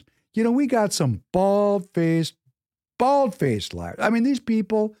liars. We got some bald-faced liars. I mean, these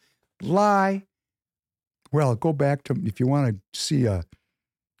people lie. Well, go back to, if you want to see an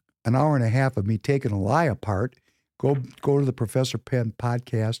hour and a half of me taking a lie apart, go to the Professor Penn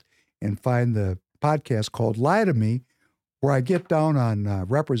podcast and find the podcast called Lie to Me, where I get down on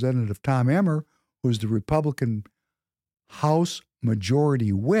Representative Tom Emmer, who's the Republican House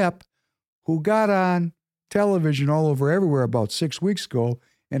Majority Whip, who got on television all over everywhere about 6 weeks ago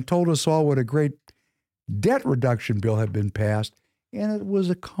and told us all what a great debt reduction bill had been passed, and it was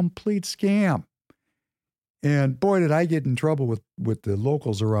a complete scam. And boy, did I get in trouble with the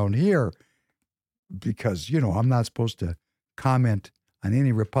locals around here because, I'm not supposed to comment on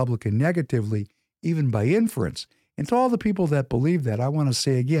any Republican negatively, even by inference. And to all the people that believe that, I want to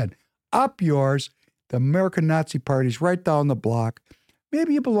say again, up yours. The American Nazi Party's right down the block.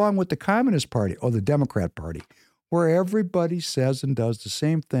 Maybe you belong with the Communist Party or the Democrat Party, where everybody says and does the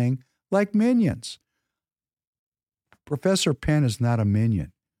same thing like minions. Professor Penn is not a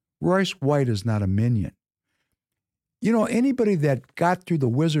minion. Royce White is not a minion. Anybody that got through the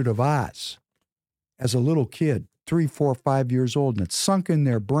Wizard of Oz as a little kid, 3, 4, 5 years old, and it sunk in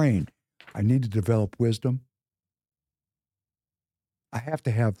their brain, I need to develop wisdom. I have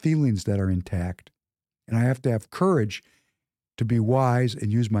to have feelings that are intact. And I have to have courage to be wise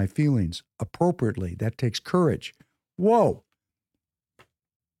and use my feelings appropriately. That takes courage. Whoa.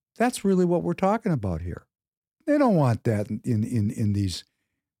 That's really what we're talking about here. They don't want that in these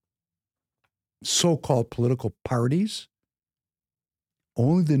so-called political parties.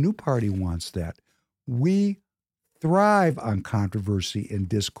 Only the new party wants that. We thrive on controversy and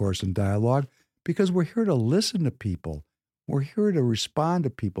discourse and dialogue because we're here to listen to people. We're here to respond to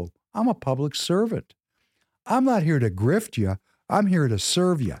people. I'm a public servant. I'm not here to grift you. I'm here to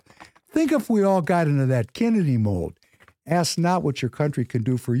serve you. Think if we all got into that Kennedy mold. Ask not what your country can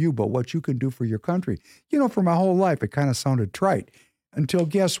do for you, but what you can do for your country. For my whole life, it kind of sounded trite. Until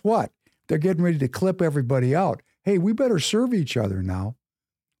guess what? They're getting ready to clip everybody out. Hey, we better serve each other now.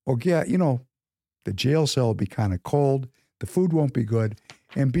 Or The jail cell will be kind of cold. The food won't be good.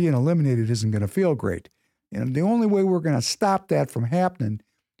 And being eliminated isn't going to feel great. And the only way we're going to stop that from happening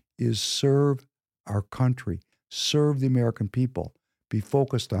is serve our country, serve the American people, be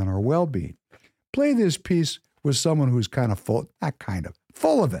focused on our well-being. Play this piece with someone who's kind of full, not kind of,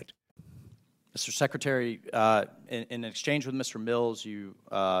 full of it. Mr. Secretary, in exchange with Mr. Mills, you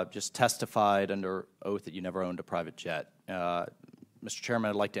just testified under oath that you never owned a private jet. Mr.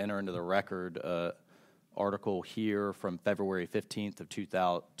 Chairman, I'd like to enter into the record article here from February 15th of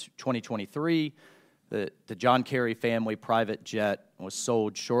 2023. The John Kerry family private jet was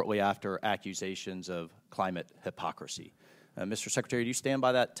sold shortly after accusations of climate hypocrisy. Mr. Secretary, do you stand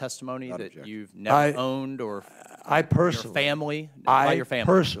by that testimony that you've never owned or I personally, your family? By your family?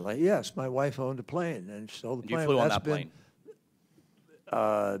 Personally, yes. My wife owned a plane and sold the plane. You flew on that plane?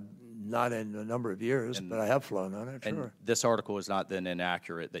 Not in a number of years, but I have flown on it, sure. This article is not then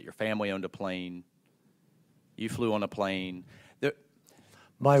inaccurate, that your family owned a plane, you flew on a plane.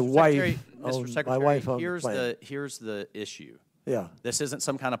 My wife owned a plane. Here's the issue. Yeah. This isn't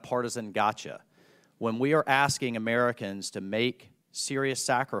some kind of partisan gotcha. When we are asking Americans to make serious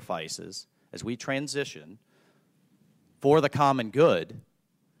sacrifices as we transition for the common good,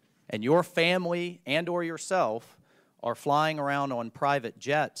 and your family and or yourself are flying around on private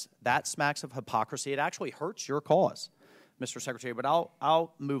jets, that smacks of hypocrisy. It actually hurts your cause, Mr. Secretary, but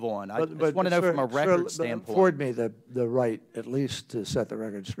I'll move on. I just want to know from a record standpoint. Afford me the right, at least to set the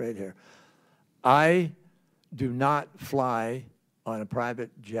record straight here. I do not fly on a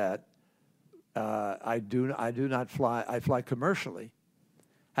private jet. I do not fly. I fly commercially.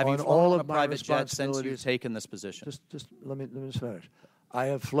 Have you flown on a private jet since you've taken this position? Just let me just finish. I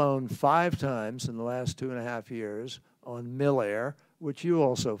have flown 5 times in the last 2.5 years on Millair, which you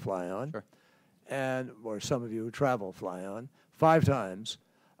also fly on, sure. or some of you who travel fly on, 5 times.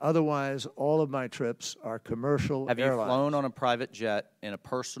 Otherwise, all of my trips are commercial airlines. Have you flown on a private jet in a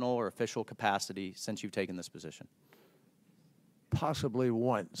personal or official capacity since you've taken this position? Possibly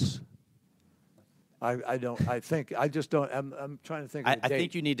once. I just don't. I'm trying to think. I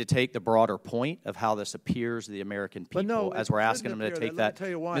think you need to take the broader point of how this appears to the American people as we're asking them to take that. Let me tell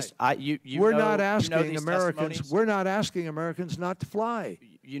you why. We're not asking Americans. We're not asking Americans not to fly.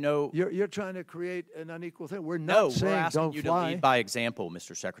 You're trying to create an unequal thing. We're not saying we're asking don't you fly. to lead by example,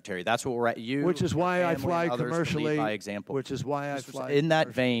 Mr. Secretary. That's what we're at. Which is why I fly commercially. By example. Which is why I fly. In that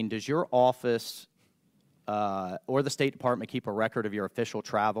vein, does your office or the State Department keep a record of your official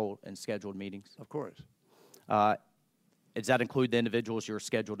travel and scheduled meetings? Of course. Does that include the individuals you're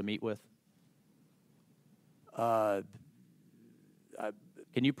scheduled to meet with? Can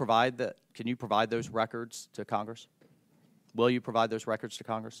you provide those records to Congress? Will you provide those records to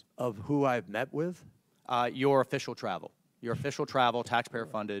Congress? Of who I've met with? Your official travel. Your official travel, taxpayer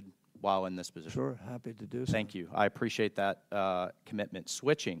funded, while in this position. Sure, happy to do so. Thank you. I appreciate that commitment.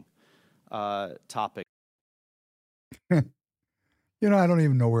 Switching topic. I don't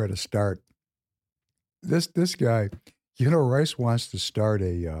even know where to start. This guy, Royce wants to start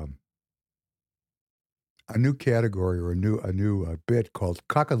a new category or a new bit called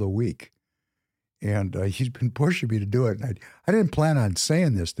Cuck of the Week, and he's been pushing me to do it. And I didn't plan on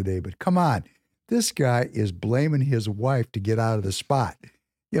saying this today, but come on, this guy is blaming his wife to get out of the spot.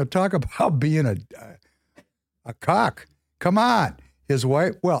 Talk about being a cock. Come on, his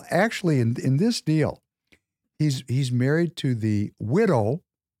wife. Well, actually, in this deal, he's married to the widow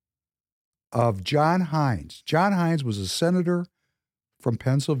of John Hines. John Hines was a senator from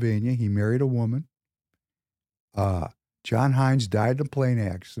Pennsylvania. He married a woman. John Hines died in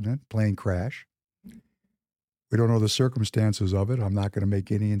a plane crash. We don't know the circumstances of it. I'm not going to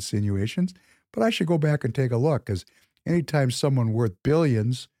make any insinuations, but I should go back and take a look, because anytime someone worth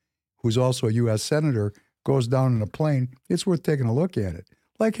billions, who's also a U.S. senator, goes down in a plane, it's worth taking a look at it.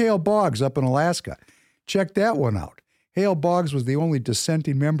 Like Hale Boggs up in Alaska. Check that one out. Hale Boggs was the only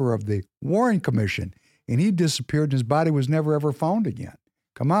dissenting member of the Warren Commission, and he disappeared and his body was never, ever found again.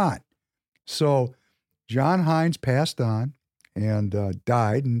 Come on. So John Hines passed on and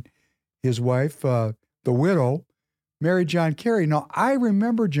died, and his wife, the widow, married John Kerry. Now, I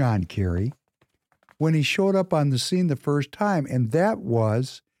remember John Kerry when he showed up on the scene the first time, and that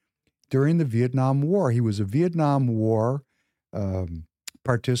was during the Vietnam War. He was a Vietnam War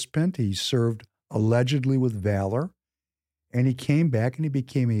participant. He served allegedly with valor. And he came back and he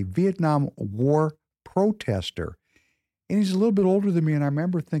became a Vietnam War protester. And he's a little bit older than me. And I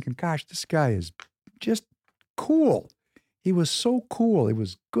remember thinking, gosh, this guy is just cool. He was so cool. He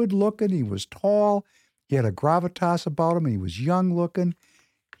was good looking. He was tall. He had a gravitas about him. And he was young looking.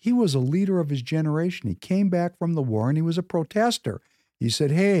 He was a leader of his generation. He came back from the war and he was a protester. He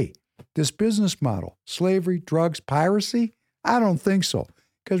said, hey, this business model, slavery, drugs, piracy? I don't think so.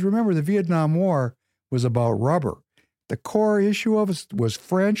 Because remember, the Vietnam War was about rubber. The core issue of it was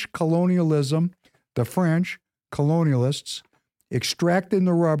French colonialism, the French colonialists extracting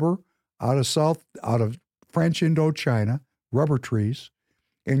the rubber out of French Indochina, rubber trees,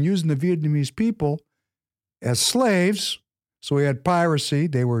 and using the Vietnamese people as slaves. So we had piracy.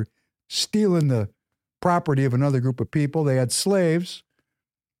 They were stealing the property of another group of people. They had slaves.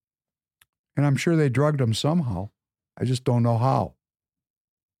 And I'm sure they drugged them somehow. I just don't know how.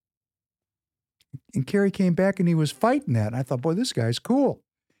 And Kerry came back and he was fighting that. And I thought, boy, this guy's cool.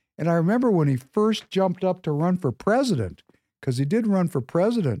 And I remember when he first jumped up to run for president, because he did run for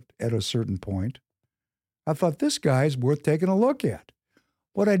president at a certain point, I thought, this guy's worth taking a look at.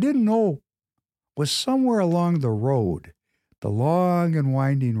 What I didn't know was somewhere along the road, the long and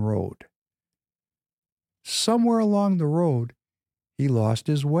winding road, somewhere along the road, he lost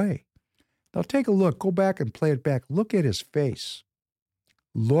his way. Now take a look. Go back and play it back. Look at his face.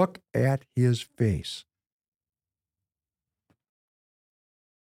 Look at his face.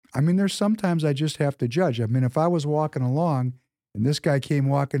 I mean, there's sometimes I just have to judge. I mean, if I was walking along and this guy came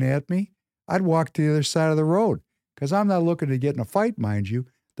walking at me, I'd walk to the other side of the road because I'm not looking to get in a fight, mind you.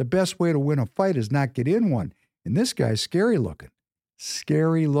 The best way to win a fight is not get in one. And this guy's scary looking.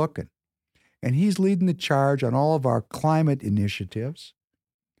 Scary looking. And he's leading the charge on all of our climate initiatives.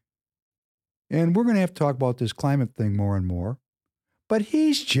 And we're going to have to talk about this climate thing more and more. But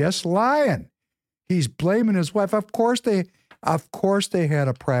he's just lying. He's blaming his wife. Of course they had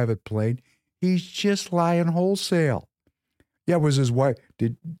a private plane. He's just lying wholesale. Yeah, it was his wife.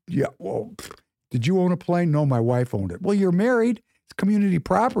 Did you own a plane? No, my wife owned it. Well, you're married. It's community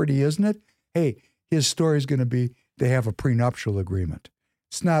property, isn't it? Hey, his story is going to be they have a prenuptial agreement.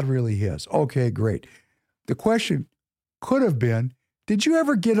 It's not really his. Okay, great. The question could have been, did you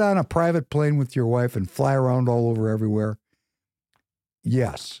ever get on a private plane with your wife and fly around all over everywhere?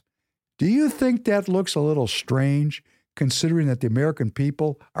 Yes. Do you think that looks a little strange, considering that the American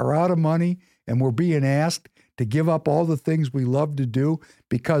people are out of money and we're being asked to give up all the things we love to do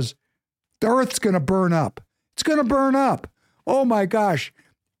because the earth's going to burn up? It's going to burn up. Oh my gosh.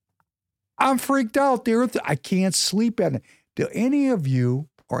 I'm freaked out. The earth, I can't sleep at night. Do any of you,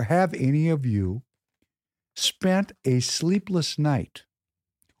 or have any of you, spent a sleepless night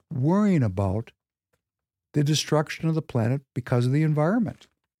worrying about the destruction of the planet because of the environment?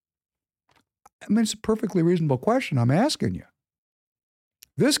 I mean, it's a perfectly reasonable question I'm asking you.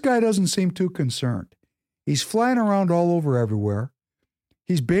 This guy doesn't seem too concerned. He's flying around all over everywhere.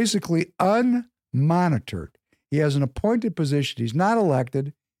 He's basically unmonitored. He has an appointed position. He's not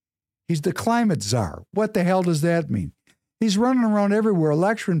elected. He's the climate czar. What the hell does that mean? He's running around everywhere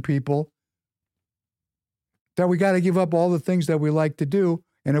lecturing people that we got to give up all the things that we like to do,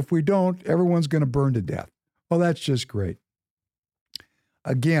 and if we don't, everyone's going to burn to death. Well, that's just great.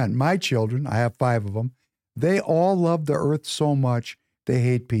 Again, my children, I have 5 of them, they all love the earth so much they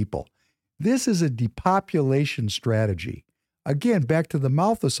hate people. This is a depopulation strategy. Again, back to the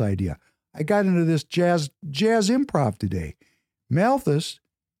Malthus idea. I got into this jazz improv today. Malthus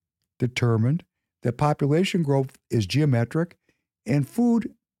determined that population growth is geometric and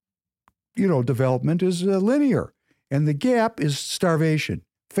food, development is linear. And the gap is starvation,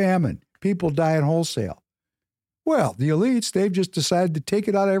 famine, people dying wholesale. Well, the elites, they've just decided to take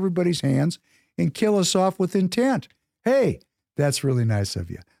it out of everybody's hands and kill us off with intent. Hey, that's really nice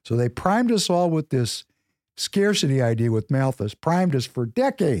of you. So they primed us all with this scarcity idea with Malthus, primed us for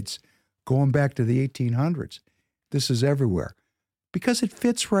decades, going back to the 1800s. This is everywhere. Because it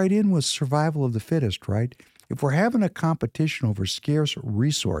fits right in with survival of the fittest, right? If we're having a competition over scarce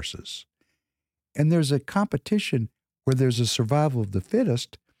resources, and there's a competition where there's a survival of the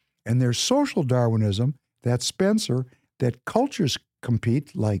fittest, and there's social Darwinism, that's Spencer, that cultures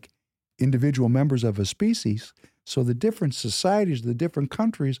compete like individual members of a species, so the different societies, the different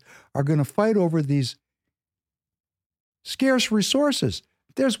countries are going to fight over these scarce resources.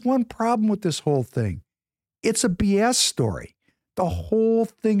 There's one problem with this whole thing. It's a BS story. The whole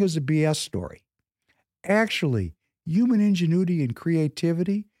thing is a BS story. Actually, human ingenuity and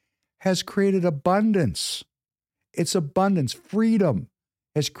creativity has created abundance. It's abundance. Freedom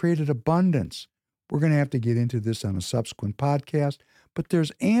has created abundance. We're going to have to get into this on a subsequent podcast, but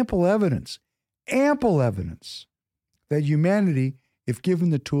there's ample evidence that humanity, if given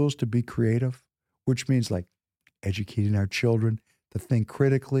the tools to be creative, which means like educating our children to think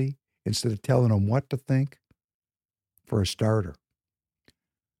critically instead of telling them what to think, for a starter.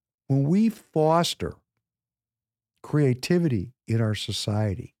 When we foster creativity in our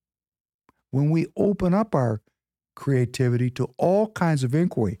society, when we open up our creativity to all kinds of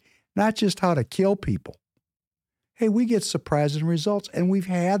inquiry, not just how to kill people. Hey, we get surprising results, and we've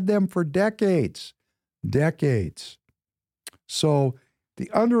had them for decades. Decades. So the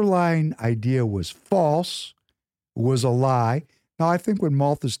underlying idea was false, was a lie. Now, I think when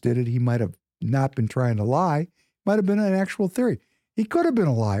Malthus did it, he might have not been trying to lie. Might have been an actual theory. He could have been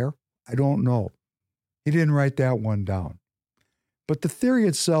a liar. I don't know. He didn't write that one down. But the theory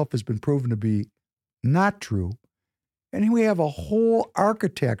itself has been proven to be not true. And we have a whole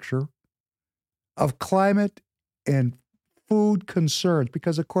architecture of climate and food concerns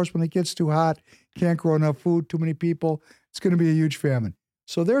because, of course, when it gets too hot, can't grow enough food, too many people, it's going to be a huge famine.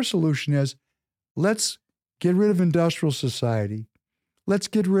 So their solution is, let's get rid of industrial society. Let's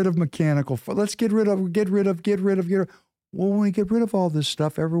get rid of mechanical. Let's get rid of. Well, when we get rid of all this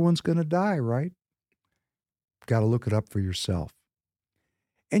stuff, everyone's going to die, right? Got to look it up for yourself.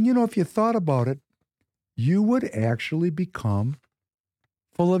 And, if you thought about it, you would actually become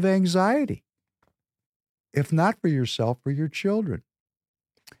full of anxiety. If not for yourself, for your children.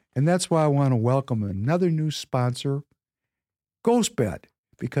 And that's why I want to welcome another new sponsor, Ghostbed,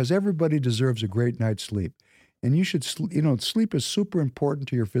 because everybody deserves a great night's sleep. And you should, sleep is super important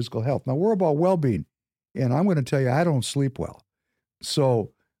to your physical health. Now, we're about well-being, and I'm going to tell you, I don't sleep well.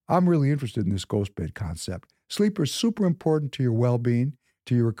 So I'm really interested in this Ghostbed concept. Sleep is super important to your well-being,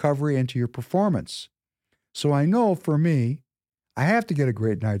 to your recovery, and to your performance. So I know for me, I have to get a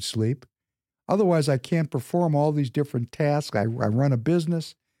great night's sleep. Otherwise, I can't perform all these different tasks. I run a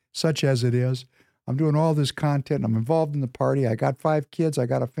business, such as it is. I'm doing all this content. I'm involved in the party. I got 5 kids. I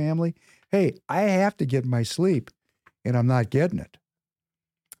got a family. Hey, I have to get my sleep, and I'm not getting it.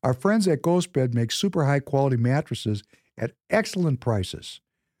 Our friends at Ghostbed make super high-quality mattresses at excellent prices.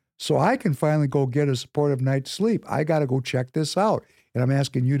 So I can finally go get a supportive night's sleep. I got to go check this out, and I'm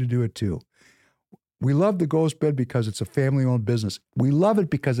asking you to do it too. We love the Ghostbed because it's a family-owned business. We love it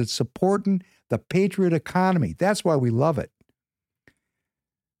because it's supporting the patriot economy. That's why we love it.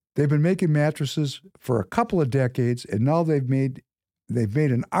 They've been making mattresses for a couple of decades, and now they've made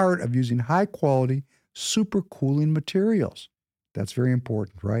an art of using high-quality, super cooling materials. That's very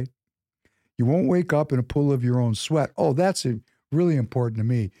important, right? You won't wake up in a pool of your own sweat. Oh, that's really important to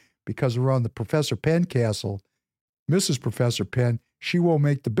me because around the Professor Penn Castle, Mrs. Professor Penn, she won't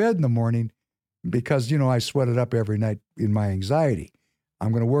make the bed in the morning because, I sweat it up every night in my anxiety.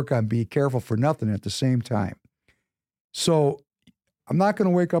 I'm going to work on being careful for nothing at the same time. So I'm not going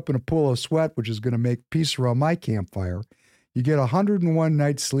to wake up in a pool of sweat, which is going to make peace around my campfire. You get a 101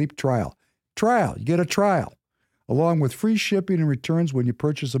 night sleep trial. You get a trial, along with free shipping and returns when you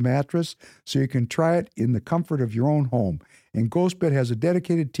purchase a mattress, so you can try it in the comfort of your own home. And Ghostbed has a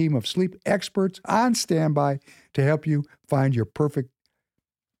dedicated team of sleep experts on standby to help you find your perfect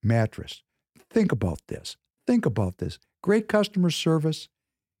mattress. Think about this. Great customer service,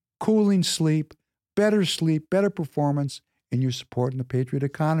 cooling sleep, better performance, and you're supporting the patriot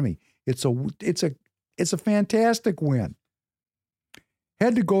economy. It's a fantastic win.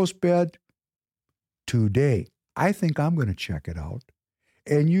 Head to Ghostbed today. I think I'm going to check it out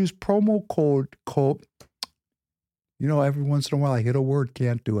and use promo code. Every once in a while I hit a word,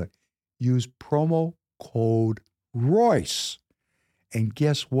 can't do it. Use promo code Royce. And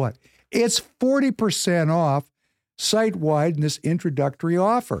guess what? It's 40% off site-wide in this introductory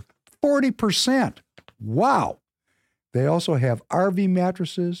offer. 40%. Wow. They also have RV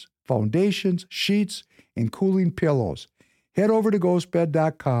mattresses, foundations, sheets, and cooling pillows. Head over to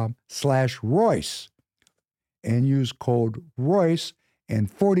ghostbed.com/Royce and use code Royce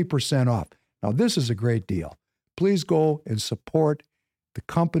and 40% off. Now, this is a great deal. Please go and support the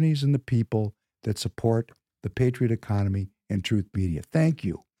companies and the people that support the patriot economy and Truth Media. Thank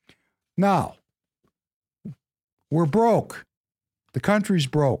you. Now, we're broke. The country's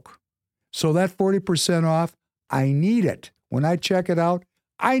broke. So that 40% off, I need it. When I check it out,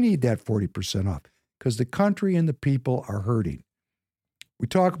 I need that 40% off because the country and the people are hurting. We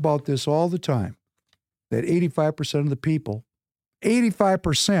talk about this all the time, that 85% of the people,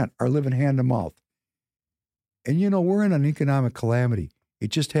 85% are living hand to mouth. And we're in an economic calamity. It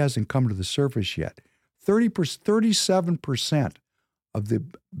just hasn't come to the surface yet. 37% of the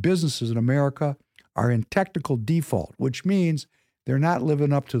businesses in America are in technical default, which means they're not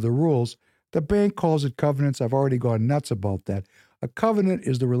living up to the rules. The bank calls it covenants. I've already gone nuts about that. A covenant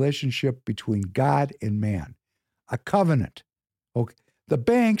is the relationship between God and man. A covenant. Okay. The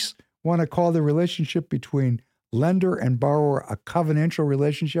banks want to call the relationship between lender and borrower a covenantal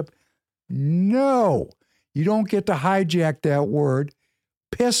relationship. No, you don't get to hijack that word.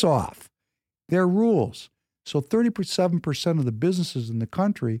 Piss off. They're rules. So 37% of the businesses in the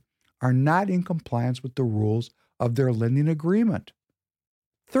country are not in compliance with the rules of their lending agreement.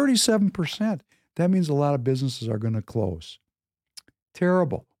 37%. That means a lot of businesses are going to close.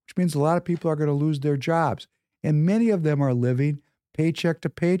 Terrible, which means a lot of people are going to lose their jobs. And many of them are living paycheck to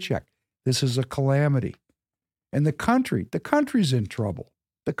paycheck. This is a calamity. And the country's in trouble.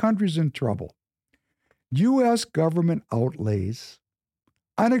 The country's in trouble. U.S. government outlays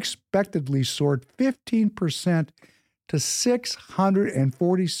unexpectedly soared 15% to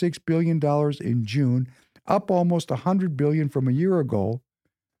 $646 billion in June, up almost $100 billion from a year ago.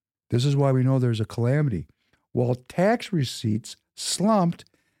 This is why we know there's a calamity. While tax receipts slumped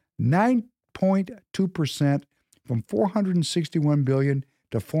 9.2% from $461 billion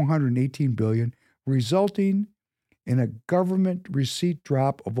to $418 billion, resulting in a government receipt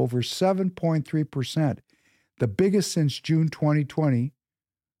drop of over 7.3%, the biggest since June 2020.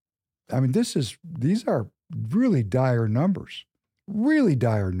 I mean, these are really dire numbers, really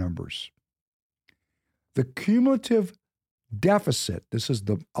dire numbers. The cumulative deficit, this is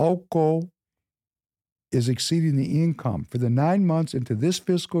the outgo, is exceeding the income for the 9 months into this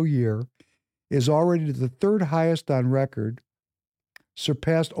fiscal year, is already the third highest on record,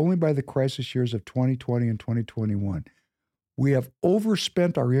 surpassed only by the crisis years of 2020 and 2021. We have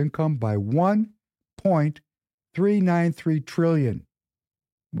overspent our income by $1.393 trillion.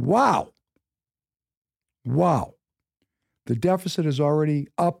 Wow. Wow. The deficit is already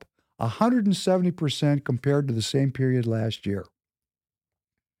up 170% compared to the same period last year.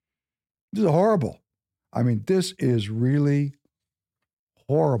 This is horrible. I mean, this is really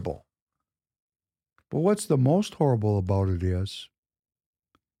horrible. But what's the most horrible about it is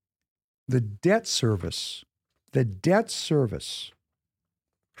the debt service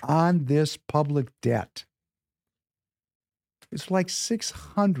on this public debt is like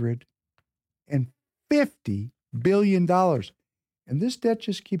 $650 billion. And this debt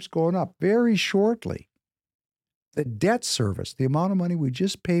just keeps going up. Very shortly, the debt service, the amount of money we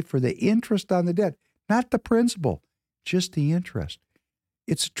just pay for the interest on the debt, not the principal, just the interest,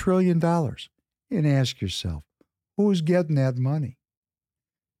 it's $1 trillion. And ask yourself, who's getting that money?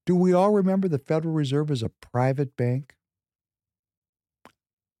 Do we all remember the Federal Reserve as a private bank?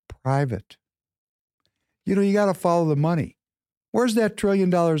 Private. You know, you got to follow the money. Where's that $1 trillion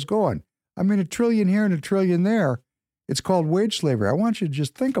going? I mean, $1 trillion here and $1 trillion there. It's called wage slavery. I want you to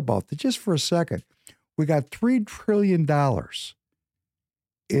just think about that just for a second. We got $3 trillion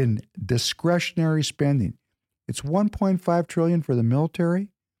in discretionary spending. It's $1.5 trillion for the military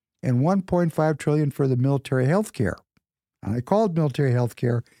and $1.5 trillion for the military health care. And I call it military health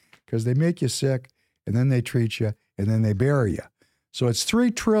care because they make you sick and then they treat you and then they bury you. So it's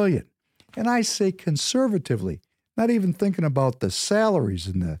 $3 trillion. And I say conservatively, not even thinking about the salaries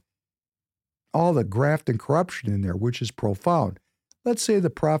and all the graft and corruption in there, which is profound. Let's say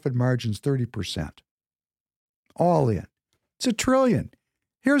the profit margin's 30%. All in. It's $1 trillion.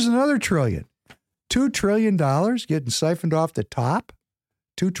 Here's another $1 trillion. $2 trillion getting siphoned off the top.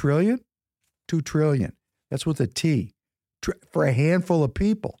 $2 trillion? $2 trillion. That's with a T. For a handful of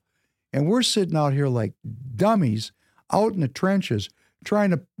people. And we're sitting out here like dummies out in the trenches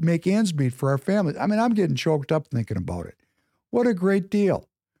trying to make ends meet for our families. I mean, I'm getting choked up thinking about it. What a great deal.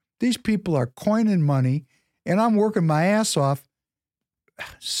 These people are coining money, and I'm working my ass off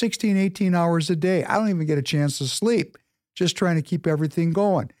 16, 18 hours a day. I don't even get a chance to sleep, just trying to keep everything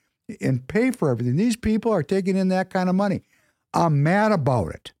going and pay for everything. These people are taking in that kind of money. I'm mad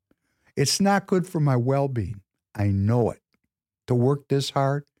about it. It's not good for my well-being. I know it. To work this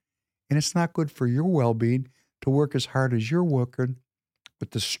hard, and it's not good for your well-being to work as hard as you're working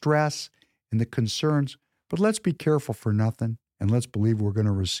with the stress and the concerns. But let's be careful for nothing, and let's believe we're going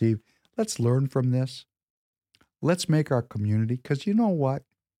to receive. Let's learn from this. Let's make our community, because you know what?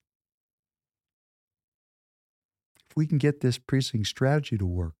 If we can get this precinct strategy to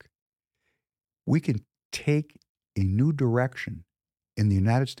work, we can take a new direction in the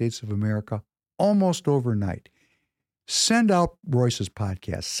United States of America almost overnight. Send out Royce's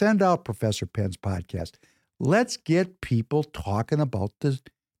podcast. Send out Professor Penn's podcast. Let's get people talking about the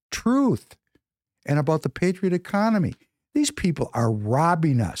truth and about the patriot economy. These people are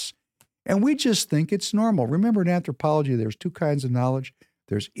robbing us, and we just think it's normal. Remember, in anthropology, there's two kinds of knowledge.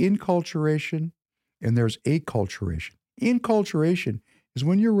 There's inculturation and there's acculturation. Inculturation is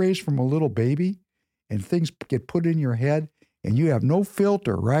when you're raised from a little baby and things get put in your head and you have no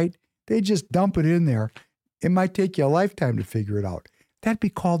filter, right? They just dump it in there. It might take you a lifetime to figure it out. That'd be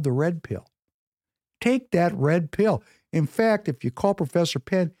called the red pill. Take that red pill. In fact, if you call Professor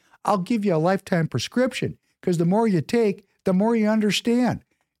Penn, I'll give you a lifetime prescription, because the more you take, the more you understand.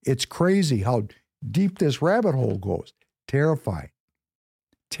 It's crazy how deep this rabbit hole goes. Terrifying.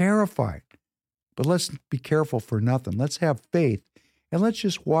 Terrifying. But let's be careful for nothing. Let's have faith, And let's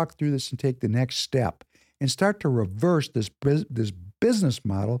just walk through this and take the next step and start to reverse this business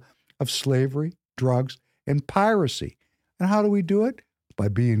model of slavery, drugs, and piracy. And how do we do it? By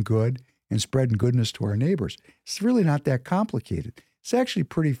being good and spreading goodness to our neighbors. It's really not that complicated. It's actually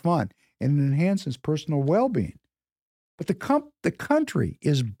pretty fun, and it enhances personal well-being. But the country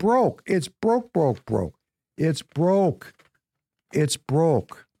is broke. It's broke. It's broke. It's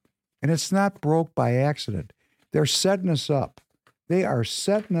broke. And it's not broke by accident. They're setting us up. They are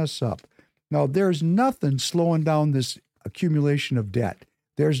setting us up. Now, there's nothing slowing down this accumulation of debt.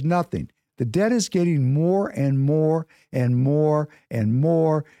 There's nothing. The debt is getting more and more and more and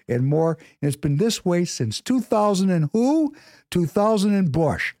more and more. And it's been this way since 2000 and who? 2000 and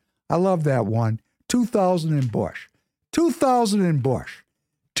Bush. I love that one. 2000 and Bush. 2000 and Bush.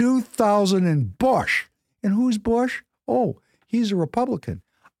 2000 and Bush. And who's Bush? Oh, he's a Republican.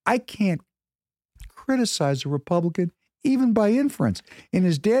 I can't criticize a Republican even by inference. And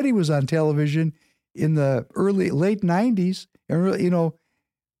his daddy was on television in the late 90s, and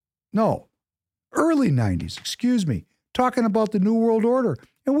early 90s, excuse me, talking about the New World Order.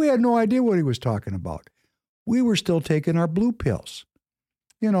 And we had no idea what he was talking about. We were still taking our blue pills.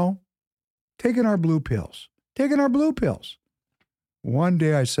 Taking our blue pills. One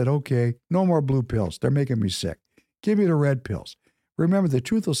day I said, okay, no more blue pills. They're making me sick. Give me the red pills. Remember, the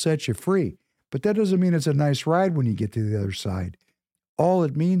truth will set you free. But that doesn't mean it's a nice ride when you get to the other side. All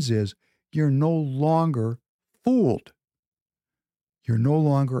it means is you're no longer fooled. I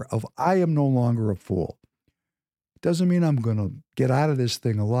am no longer a fool. It doesn't mean I'm going to get out of this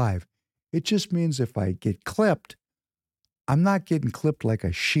thing alive. It just means if I get clipped, I'm not getting clipped like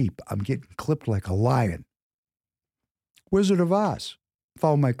a sheep. I'm getting clipped like a lion. Wizard of Oz.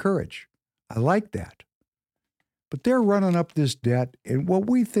 Follow my courage. I like that. But they're running up this debt and what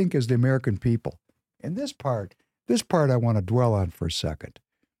we think is the American people. And this part I want to dwell on for a second.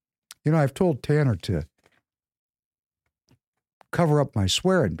 I've told Tanner to cover up my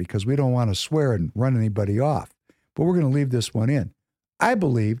swearing because we don't want to swear and run anybody off. But we're going to leave this one in. I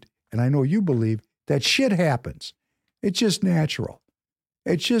believed, and I know you believe, that shit happens. It's just natural.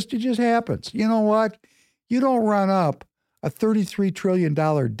 It just happens. You know what? You don't run up a $33 trillion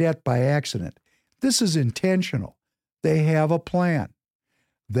debt by accident. This is intentional. They have a plan.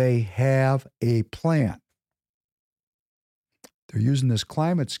 They're using this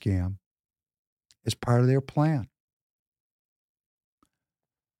climate scam as part of their plan.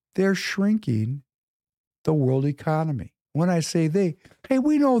 They're shrinking the world economy. When I say they, hey,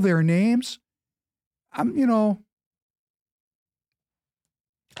 we know their names. I'm going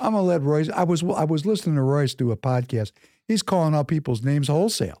to let Royce, I was listening to Royce do a podcast. He's calling out people's names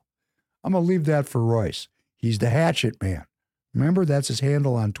wholesale. I'm going to leave that for Royce. He's the Hatchet Man. Remember, that's his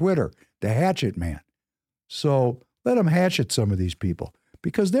handle on Twitter, the Hatchet Man. So let him hatchet some of these people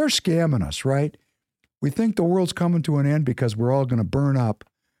because they're scamming us, right? We think the world's coming to an end because we're all going to burn up.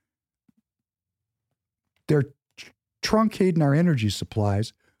 They're truncating our energy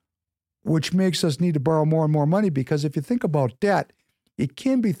supplies, which makes us need to borrow more and more money because if you think about debt, it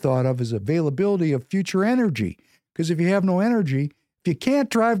can be thought of as availability of future energy. Because if you have no energy, if you can't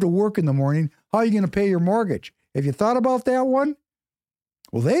drive to work in the morning, how are you going to pay your mortgage? Have you thought about that one?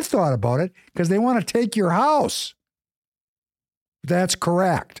 Well, they thought about it because they want to take your house. That's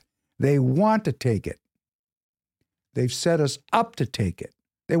correct. They want to take it. They've set us up to take it.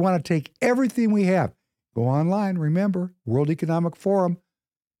 They want to take everything we have. Go online, remember, World Economic Forum.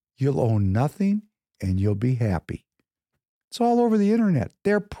 You'll own nothing and you'll be happy. It's all over the internet.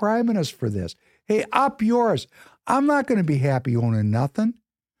 They're priming us for this. Hey, up yours. I'm not going to be happy owning nothing.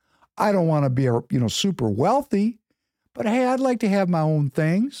 I don't want to be, super wealthy, but hey, I'd like to have my own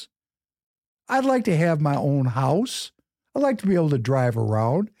things. I'd like to have my own house. I'd like to be able to drive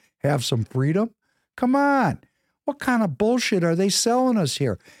around, have some freedom. Come on. What kind of bullshit are they selling us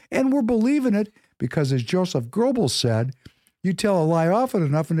here? And we're believing it because, as Joseph Goebbels said, you tell a lie often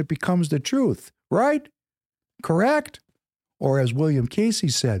enough and it becomes the truth, right? Correct? Or as William Casey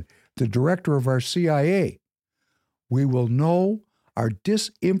said, the director of our CIA, we will know our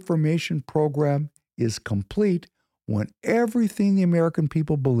disinformation program is complete when everything the American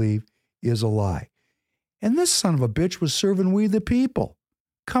people believe is a lie. And this son of a bitch was serving we the people.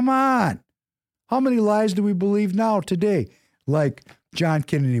 Come on. How many lies do we believe now today? Like John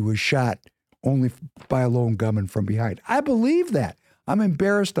Kennedy was shot only by a lone gunman from behind. I believe that. I'm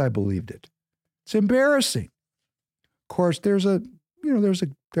embarrassed I believed it. It's embarrassing. Of course, there's a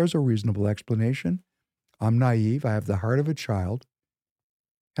reasonable explanation. I'm naive. I have the heart of a child.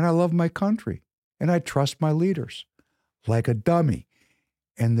 And I love my country. And I trust my leaders like a dummy.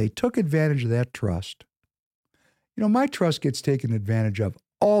 And they took advantage of that trust. You know, my trust gets taken advantage of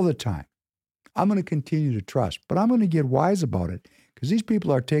all the time. I'm going to continue to trust, but I'm going to get wise about it because these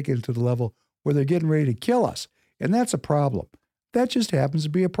people are taking it to the level where they're getting ready to kill us. And that's a problem. That just happens to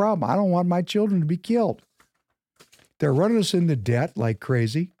be a problem. I don't want my children to be killed. They're running us into debt like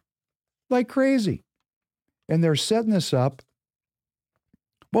crazy. Like crazy. And they're setting this up.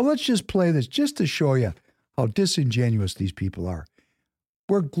 Well, let's just play this just to show you how disingenuous these people are.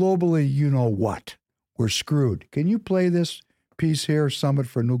 We're globally, you know what? We're screwed. Can you play this piece here, Summit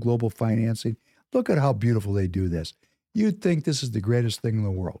for New Global Financing? Look at how beautiful they do this. You'd think this is the greatest thing in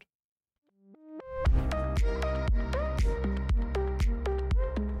the world.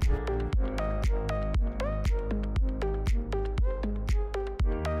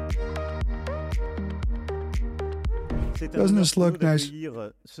 Doesn't this look nice?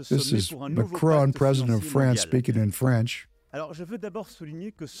 This is Macron, President of France, speaking in French. Alors, je veux d'abord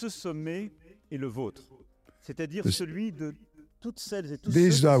souligner que ce sommet est le vôtre, c'est-à-dire celui de toutes celles et tous ceux qui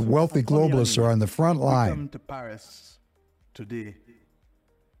These sont wealthy en première globalists ligne. are on the front We line. come to Paris today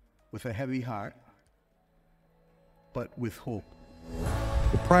with a heavy heart, but with hope.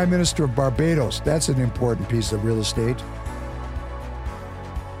 The Prime Minister of Barbados, that's an important piece of real estate.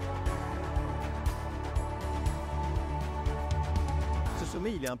 Ce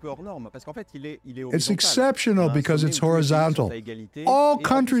sommet, il est un peu hors norme parce qu'en fait, il est It's horizontal. exceptional Un because sommet it's où tous les pays sont horizontal. à égalité. All Et en plus,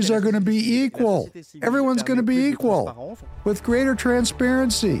 countries la are going to be société equal. civile Everyone's going to permet be plus de equal transparence. with greater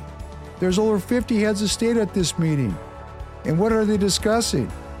transparency. There's over 50 heads of state at this meeting. And what are they discussing?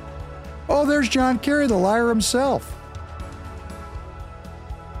 Oh, there's John Kerry, the liar himself.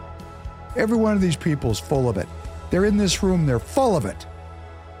 Every one of these people is full of it. They're in this room, they're full of it.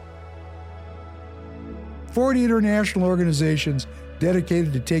 40 international organizations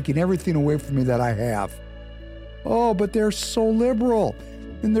dedicated to taking everything away from me that I have. Oh, but they're so liberal.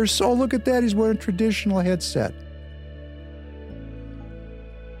 And they're so, look at that, he's wearing a traditional headset.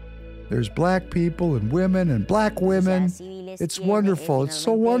 There's black people and women and black women. It's wonderful. It's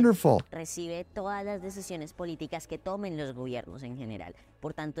so wonderful. Recibe todas las decisiones políticas que tomen los gobiernos en general.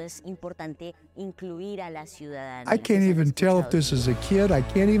 Por tanto, es importante incluir a la ciudadanía. I can't even tell if this is a kid. I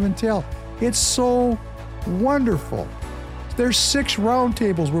can't even tell. It's so wonderful. There's 6 round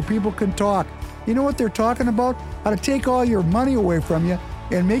tables where people can talk. You know what they're talking about? How to take all your money away from you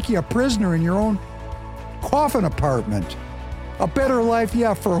and make you a prisoner in your own coffin apartment. A better life,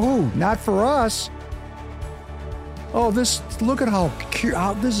 yeah, for who? Not for us. Oh, look at how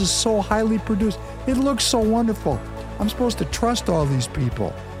this is so highly produced. It looks so wonderful. I'm supposed to trust all these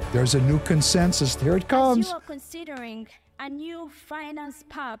people. There's a new consensus. Here it comes. As you are considering a new finance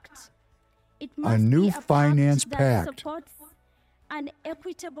pact, it A must new be a finance pact pact. that supports an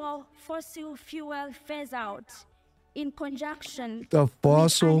equitable fossil fuel phase-out in conjunction The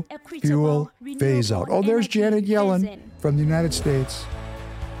fossil with an equitable fuel phase out. renewable Oh, there's energy Janet Yellen phase-in. from the United States.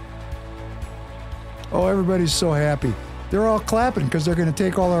 Oh, everybody's so happy. They're all clapping because they're going to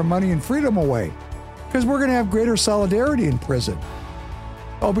take all our money and freedom away. Because we're going to have greater solidarity in prison.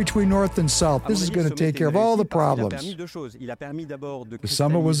 Oh, between North and South. This is going to take care of all the problems. The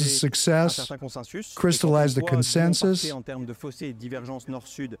summit was a success, crystallized the consensus.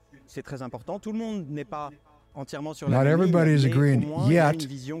 Not everybody is agreeing yet,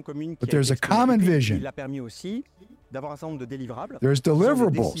 but there's a common vision. There's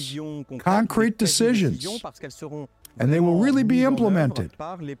deliverables, concrete decisions, and they will really be implemented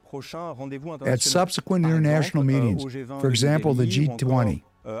at subsequent international meetings. For example, the G20.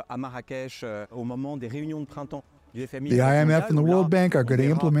 The IMF and the World Bank are going to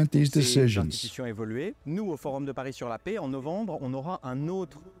implement these decisions. Nous, au Forum de Paris sur la paix, en novembre, on aura un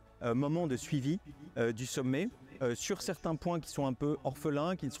autre moment de suivi du sommet sur certains points qui sont un peu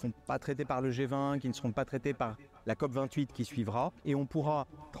orphelins, qui ne seront pas traités par le G20, qui ne seront pas traités par la COP28 qui suivra, et on pourra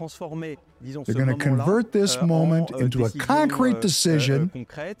transformer, disons, ce They're going to moment-là convert this moment into a concrete decision.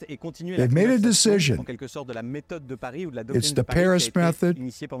 concrète et continuer They've la made a conversation, decision. en quelque sorte, de la méthode de Paris ou de la It's doctrine the de Paris Paris qui a été method.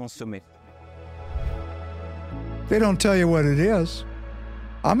 initiée pendant ce sommet. They don't tell you what it is.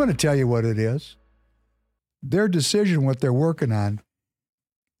 I'm going to tell you what it is. Their decision, what they're working on,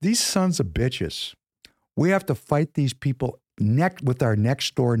 these sons of bitches. We have to fight these people with our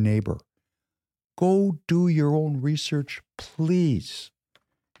next door neighbor. Go do your own research, please.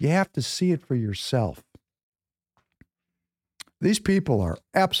 You have to see it for yourself. These people are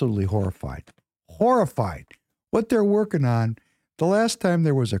absolutely horrified. Horrified. What they're working on, the last time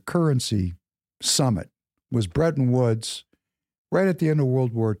there was a currency summit was Bretton Woods, right at the end of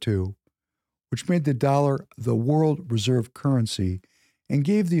World War II, which made the dollar the world reserve currency and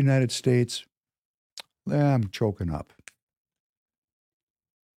gave the United States, I'm choking up.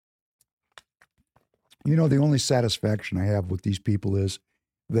 You know, the only satisfaction I have with these people is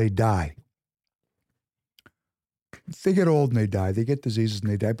they die. They get old and they die. They get diseases and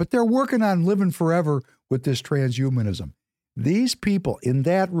they die. But they're working on living forever with this transhumanism. These people in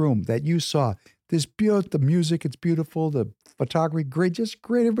that room that you saw, the music, it's beautiful, the photography, great, just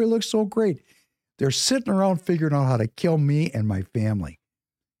great. Everybody looks so great. They're sitting around figuring out how to kill me and my family.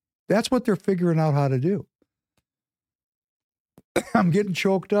 That's what they're figuring out how to do. I'm getting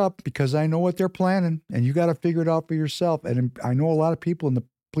choked up because I know what they're planning, and you got to figure it out for yourself. And I know a lot of people in the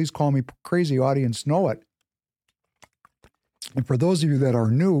Please Call Me Crazy audience know it. And for those of you that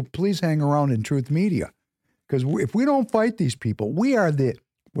are new, please hang around in Truth Media. Because if we don't fight these people, we are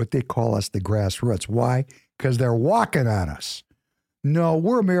what they call us, the grassroots. Why? Because they're walking on us. No,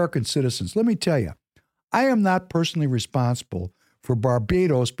 we're American citizens. Let me tell you, I am not personally responsible for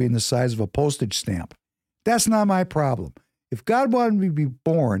Barbados being the size of a postage stamp. That's not my problem. If God wanted me to be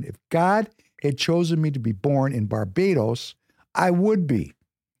born, if God had chosen me to be born in Barbados, I would be.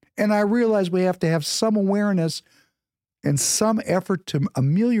 And I realize we have to have some awareness and some effort to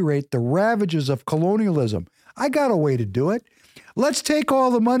ameliorate the ravages of colonialism. I got a way to do it. Let's take all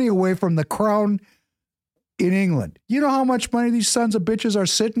the money away from the crown in England. You know how much money these sons of bitches are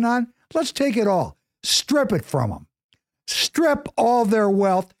sitting on? Let's take it all. Strip it from them. Strip all their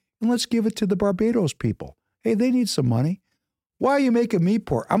wealth, and let's give it to the Barbados people. Hey, they need some money. Why are you making me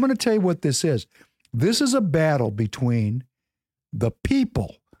poor? I'm going to tell you what this is. This is a battle between the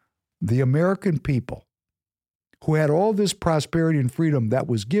people, the American people, who had all this prosperity and freedom that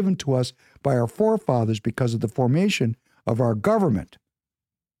was given to us by our forefathers because of the formation of our government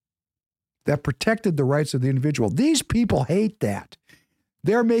that protected the rights of the individual. These people hate that.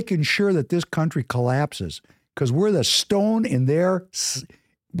 They're making sure that this country collapses because we're the stone in their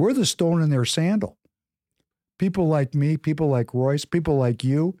sandal. People like me, people like Royce, people like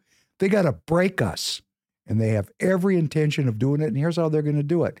you, they got to break us. And they have every intention of doing it. And here's how they're going to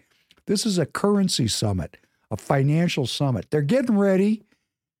do it. This is a currency summit, a financial summit. They're getting ready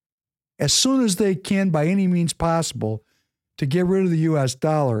as soon as they can, by any means possible, to get rid of the U.S.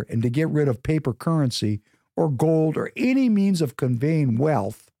 dollar and to get rid of paper currency or gold or any means of conveying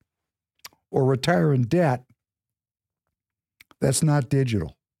wealth or retiring debt that's not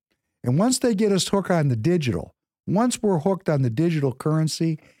digital. And once they get us hooked on the digital, once we're hooked on the digital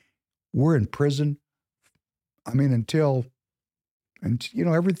currency, we're in prison. I mean, until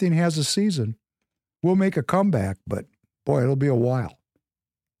everything has a season. We'll make a comeback, but boy, it'll be a while.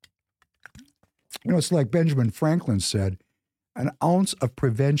 It's like Benjamin Franklin said, an ounce of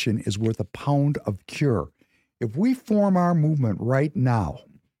prevention is worth a pound of cure. If we form our movement right now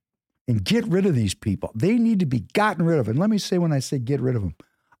and get rid of these people, they need to be gotten rid of. And let me say, when I say get rid of them,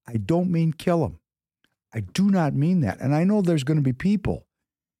 I don't mean kill them. I do not mean that. And I know there's going to be people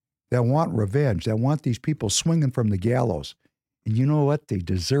that want revenge, that want these people swinging from the gallows. And you know what? They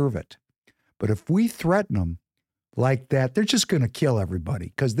deserve it. But if we threaten them like that, they're just going to kill everybody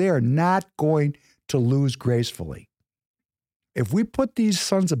because they are not going to lose gracefully. If we put these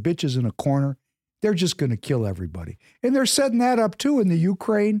sons of bitches in a corner, they're just going to kill everybody. And they're setting that up too in the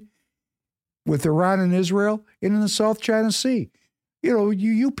Ukraine, with Iran and Israel, and in the South China Sea.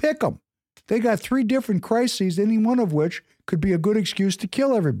 You pick them. They got 3 different crises, any one of which could be a good excuse to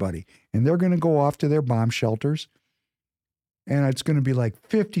kill everybody. And they're going to go off to their bomb shelters. And it's going to be like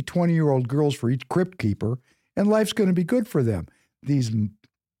 50, 20-year-old girls for each crypt keeper. And life's going to be good for them. I'm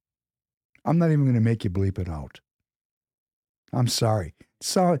not even going to make you bleep it out. I'm sorry.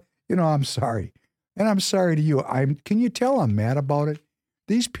 I'm sorry. And I'm sorry to you. Can you tell I'm mad about it?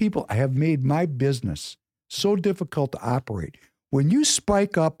 These people have made my business so difficult to operate. When you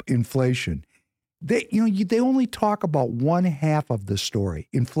spike up inflation, they only talk about one half of the story.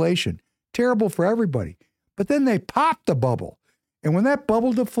 Inflation, terrible for everybody. But then they pop the bubble. And when that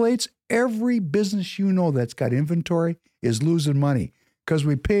bubble deflates, every business that's got inventory is losing money because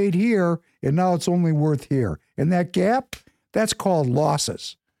we paid here and now it's only worth here. And that gap, that's called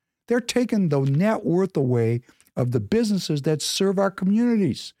losses. They're taking the net worth away of the businesses that serve our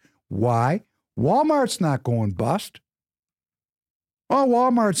communities. Why? Walmart's not going bust. Oh,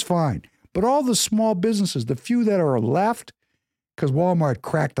 Walmart's fine. But all the small businesses, the few that are left, because Walmart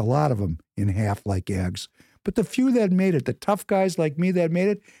cracked a lot of them in half like eggs, but the few that made it, the tough guys like me that made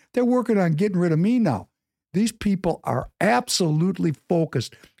it, they're working on getting rid of me now. These people are absolutely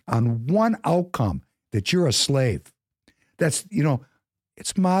focused on one outcome, that you're a slave. That's,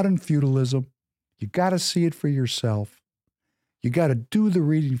 it's modern feudalism. You got to see it for yourself. You got to do the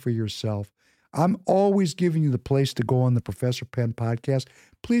reading for yourself. I'm always giving you the place to go on the Professor Penn podcast.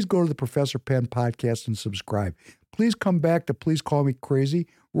 Please go to the Professor Penn podcast and subscribe. Please come back to Please Call Me Crazy.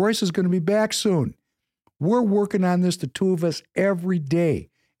 Royce is going to be back soon. We're working on this, the two of us, every day,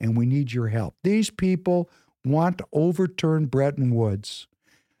 and we need your help. These people want to overturn Bretton Woods.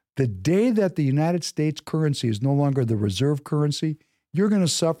 The day that the United States currency is no longer the reserve currency, you're going to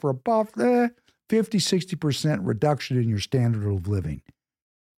suffer about 50-60% reduction in your standard of living.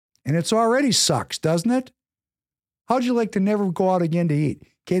 And it's already sucks, doesn't it? How'd you like to never go out again to eat?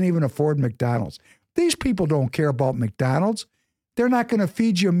 Can't even afford McDonald's. These people don't care about McDonald's. They're not going to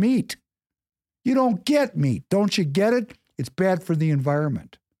feed you meat. You don't get meat. Don't you get it? It's bad for the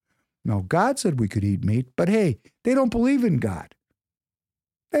environment. No, God said we could eat meat, but hey, they don't believe in God.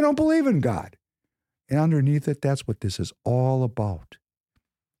 They don't believe in God. And underneath it, that's what this is all about.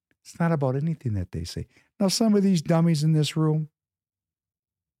 It's not about anything that they say. Now, some of these dummies in this room,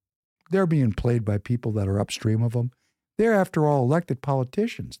 they're being played by people that are upstream of them. They're, after all, elected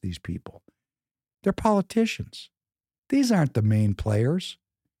politicians, these people. They're politicians. These aren't the main players.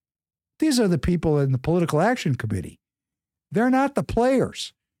 These are the people in the Political Action Committee. They're not the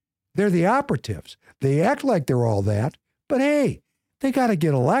players. They're the operatives. They act like they're all that, but hey, they got to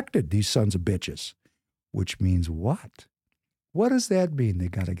get elected, these sons of bitches. Which means what? What does that mean, they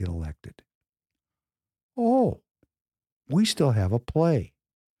got to get elected? Oh, we still have a play.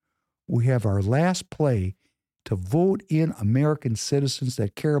 We have our last play to vote in American citizens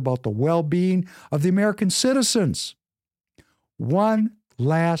that care about the well-being of the American citizens. One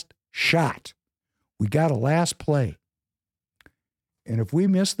last shot. We got a last play. And if we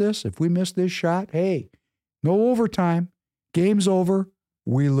miss this shot, hey, no overtime, game's over,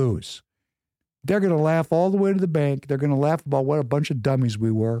 we lose. They're going to laugh all the way to the bank. They're going to laugh about what a bunch of dummies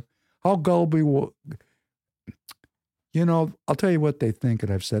we were, how gullible we were. You know, I'll tell you what they think,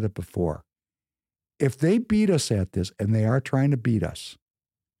 and I've said it before. If they beat us at this, and they are trying to beat us,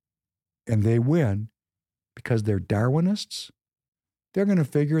 and they win because they're Darwinists, they're going to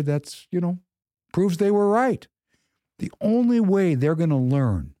figure that's, proves they were right. The only way they're going to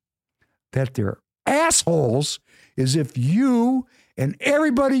learn that they're assholes is if you and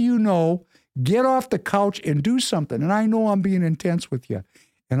everybody you know get off the couch and do something. And I know I'm being intense with you,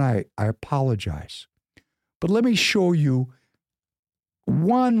 and I apologize. But let me show you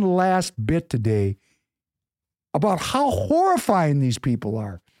one last bit today about how horrifying these people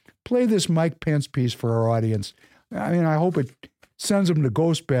are. Play this Mike Pence piece for our audience. I mean, I hope it sends them to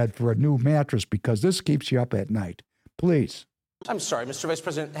ghost bed for a new mattress, because this keeps you up at night. Please. I'm sorry, Mr. Vice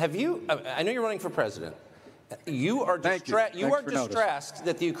President. Have you? I know you're running for president. You are distressed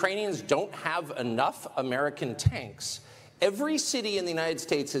that the Ukrainians don't have enough American tanks. Every city in the United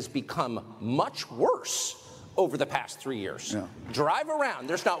States has become much worse over the past 3 years. Yeah. Drive around.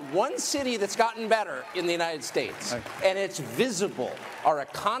 There's not one city that's gotten better in the United States. And it's visible. Our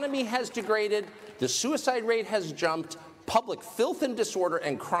economy has degraded. The suicide rate has jumped. Public filth and disorder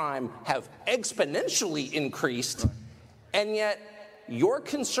and crime have exponentially increased. And yet, your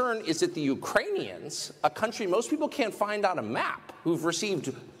concern is that the Ukrainians, a country most people can't find on a map, who've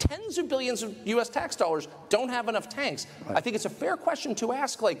received tens of billions of U.S. tax dollars, don't have enough tanks. Right. I think it's a fair question to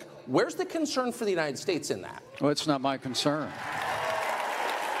ask, where's the concern for the United States in that? Well, it's not my concern.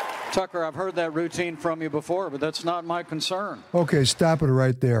 Tucker, I've heard that routine from you before, but that's not my concern. Okay, stop it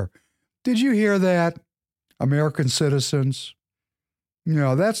right there. Did you hear that, American citizens?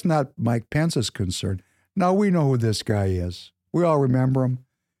 No, that's not Mike Pence's concern. Now, we know who this guy is. We all remember him.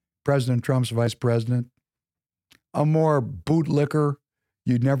 President Trump's vice president. A more bootlicker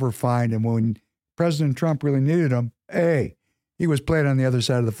you'd never find. And when President Trump really needed him, hey, he was playing on the other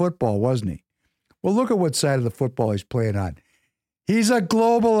side of the football, wasn't he? Well, look at what side of the football he's playing on. He's a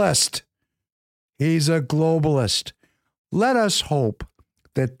globalist. He's a globalist. Let us hope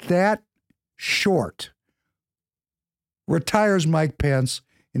that that short retires Mike Pence,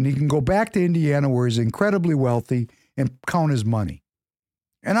 and he can go back to Indiana where he's incredibly wealthy and count his money.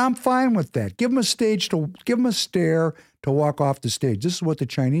 And I'm fine with that. Give him a stare to walk off the stage. This is what the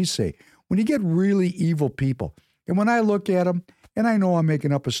Chinese say. When you get really evil people, and when I look at them, and I know I'm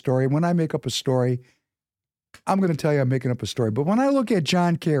making up a story. When I make up a story, I'm going to tell you I'm making up a story. But when I look at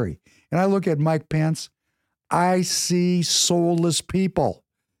John Kerry and I look at Mike Pence, I see soulless people.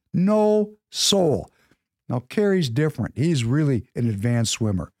 No soul. Now, Kerry's different. He's really an advanced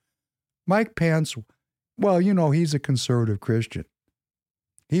swimmer. Mike Pence, well, he's a conservative Christian.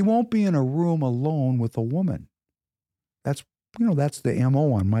 He won't be in a room alone with a woman. That's the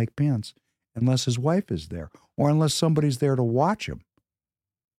MO on Mike Pence, unless his wife is there or unless somebody's there to watch him.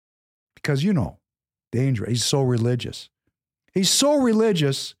 Because, dangerous. He's so religious. He's so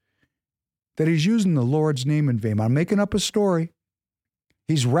religious that he's using the Lord's name in vain. I'm making up a story.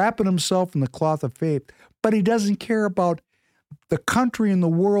 He's wrapping himself in the cloth of faith, but he doesn't care about the country and the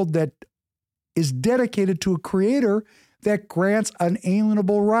world that is dedicated to a creator that grants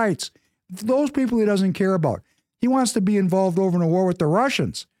unalienable rights. Those people he doesn't care about. He wants to be involved over in a war with the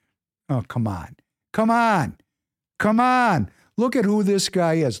Russians. Oh, come on. Come on. Come on. Look at who this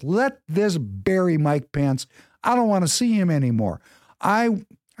guy is. Let this bury Mike Pence. I don't want to see him anymore. I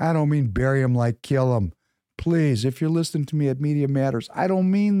don't mean bury him like kill him. Please, if you're listening to me at Media Matters, I don't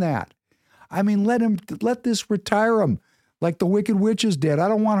mean that. I mean, let this retire him like the Wicked Witch is dead. I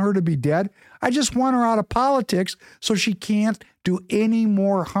don't want her to be dead. I just want her out of politics so she can't do any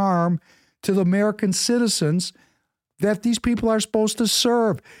more harm to the American citizens that these people are supposed to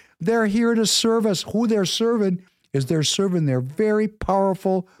serve. They're here to serve us. Who they're serving is they're serving their very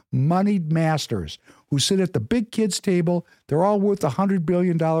powerful, moneyed masters who sit at the big kids' table. They're all worth $100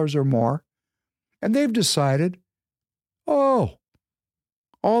 billion or more. And they've decided, oh,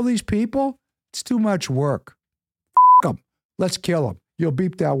 all these people, it's too much work. F them. Let's kill them. You'll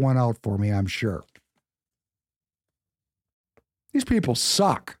beep that one out for me, I'm sure. These people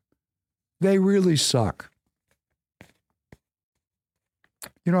suck. They really suck.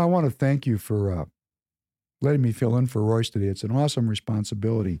 You know, I want to thank you for letting me fill in for Royce today. It's an awesome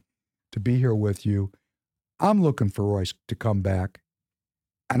responsibility to be here with you. I'm looking for Royce to come back.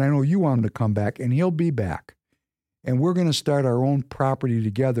 And I know you want him to come back, and he'll be back. And we're going to start our own property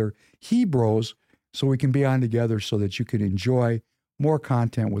together, Hebrews, so we can be on together so that you can enjoy more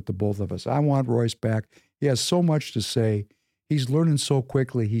content with the both of us. I want Royce back. He has so much to say. He's learning so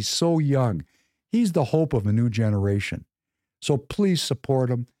quickly. He's so young. He's the hope of a new generation. So please support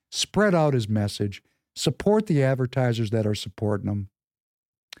him. Spread out his message. Support the advertisers that are supporting him.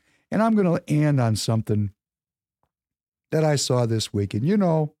 And I'm going to end on something that I saw this week. And you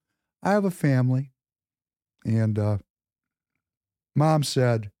know, I have a family. And Mom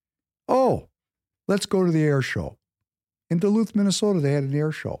said, oh, let's go to the air show. In Duluth, Minnesota, they had an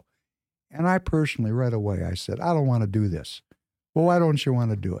air show. And I personally, right away, I said, I don't want to do this. Well, why don't you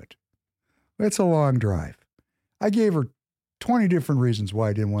want to do it? It's a long drive. I gave her 20 different reasons why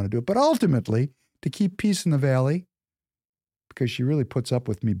I didn't want to do it. But ultimately, to keep peace in the valley, because she really puts up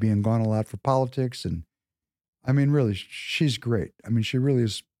with me being gone a lot for politics. And I mean, really, she's great. I mean, she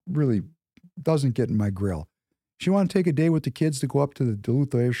really doesn't get in my grill. She wanted to take a day with the kids to go up to the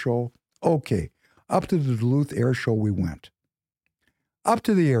Duluth Air Show. Okay, up to the Duluth Air Show we went. Up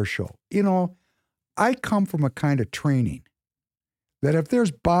to the air show. You know, I come from a kind of training that if there's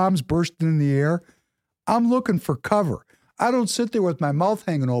bombs bursting in the air, I'm looking for cover. I don't sit there with my mouth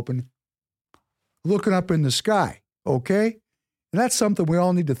hanging open, looking up in the sky, okay? And that's something we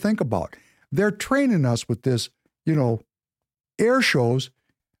all need to think about. They're training us with this, you know, air shows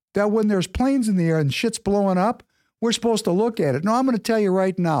that when there's planes in the air and shit's blowing up, we're supposed to look at it. No, I'm going to tell you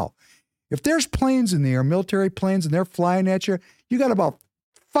right now, if there's planes in the air, military planes, and they're flying at you, you got about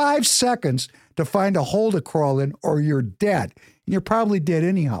 5 seconds to find a hole to crawl in or you're dead. And you're probably dead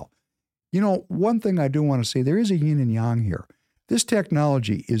anyhow. You know, one thing I do want to say, there is a yin and yang here. This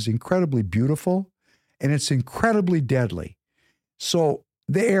technology is incredibly beautiful and it's incredibly deadly. So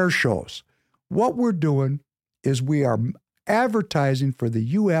the air shows, what we're doing is we are advertising for the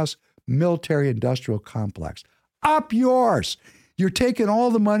U.S. military industrial complex. Up yours. You're taking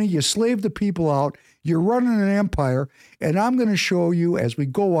all the money, you slave the people out, you're running an empire, and I'm going to show you as we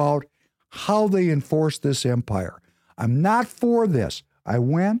go out how they enforce this empire. I'm not for this. I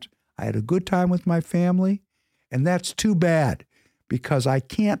went, I had a good time with my family, and that's too bad because I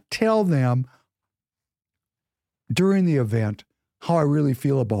can't tell them during the event how I really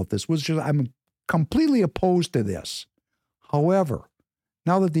feel about this, which is I'm completely opposed to this. However,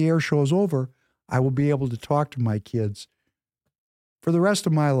 now that the air show is over, I will be able to talk to my kids for the rest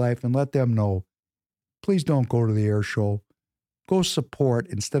of my life and let them know, please don't go to the air show. Go support,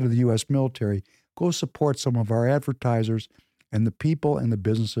 instead of the U.S. military, go support some of our advertisers and the people and the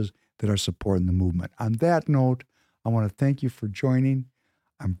businesses that are supporting the movement. On that note, I want to thank you for joining.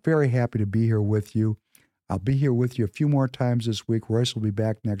 I'm very happy to be here with you. I'll be here with you a few more times this week. Royce will be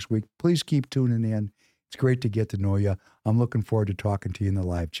back next week. Please keep tuning in. It's great to get to know you. I'm looking forward to talking to you in the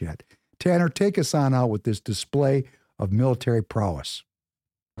live chat. Tanner, take us on out with this display of military prowess.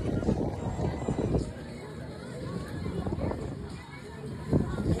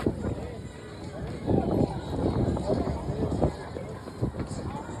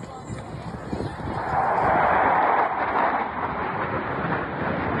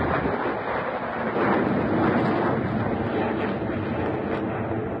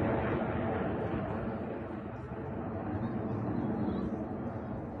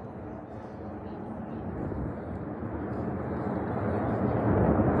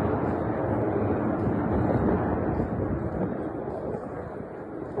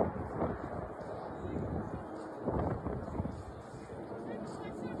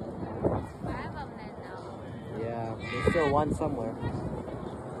 one somewhere.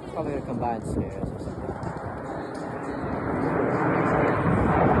 It's probably gonna come by and scare us or something.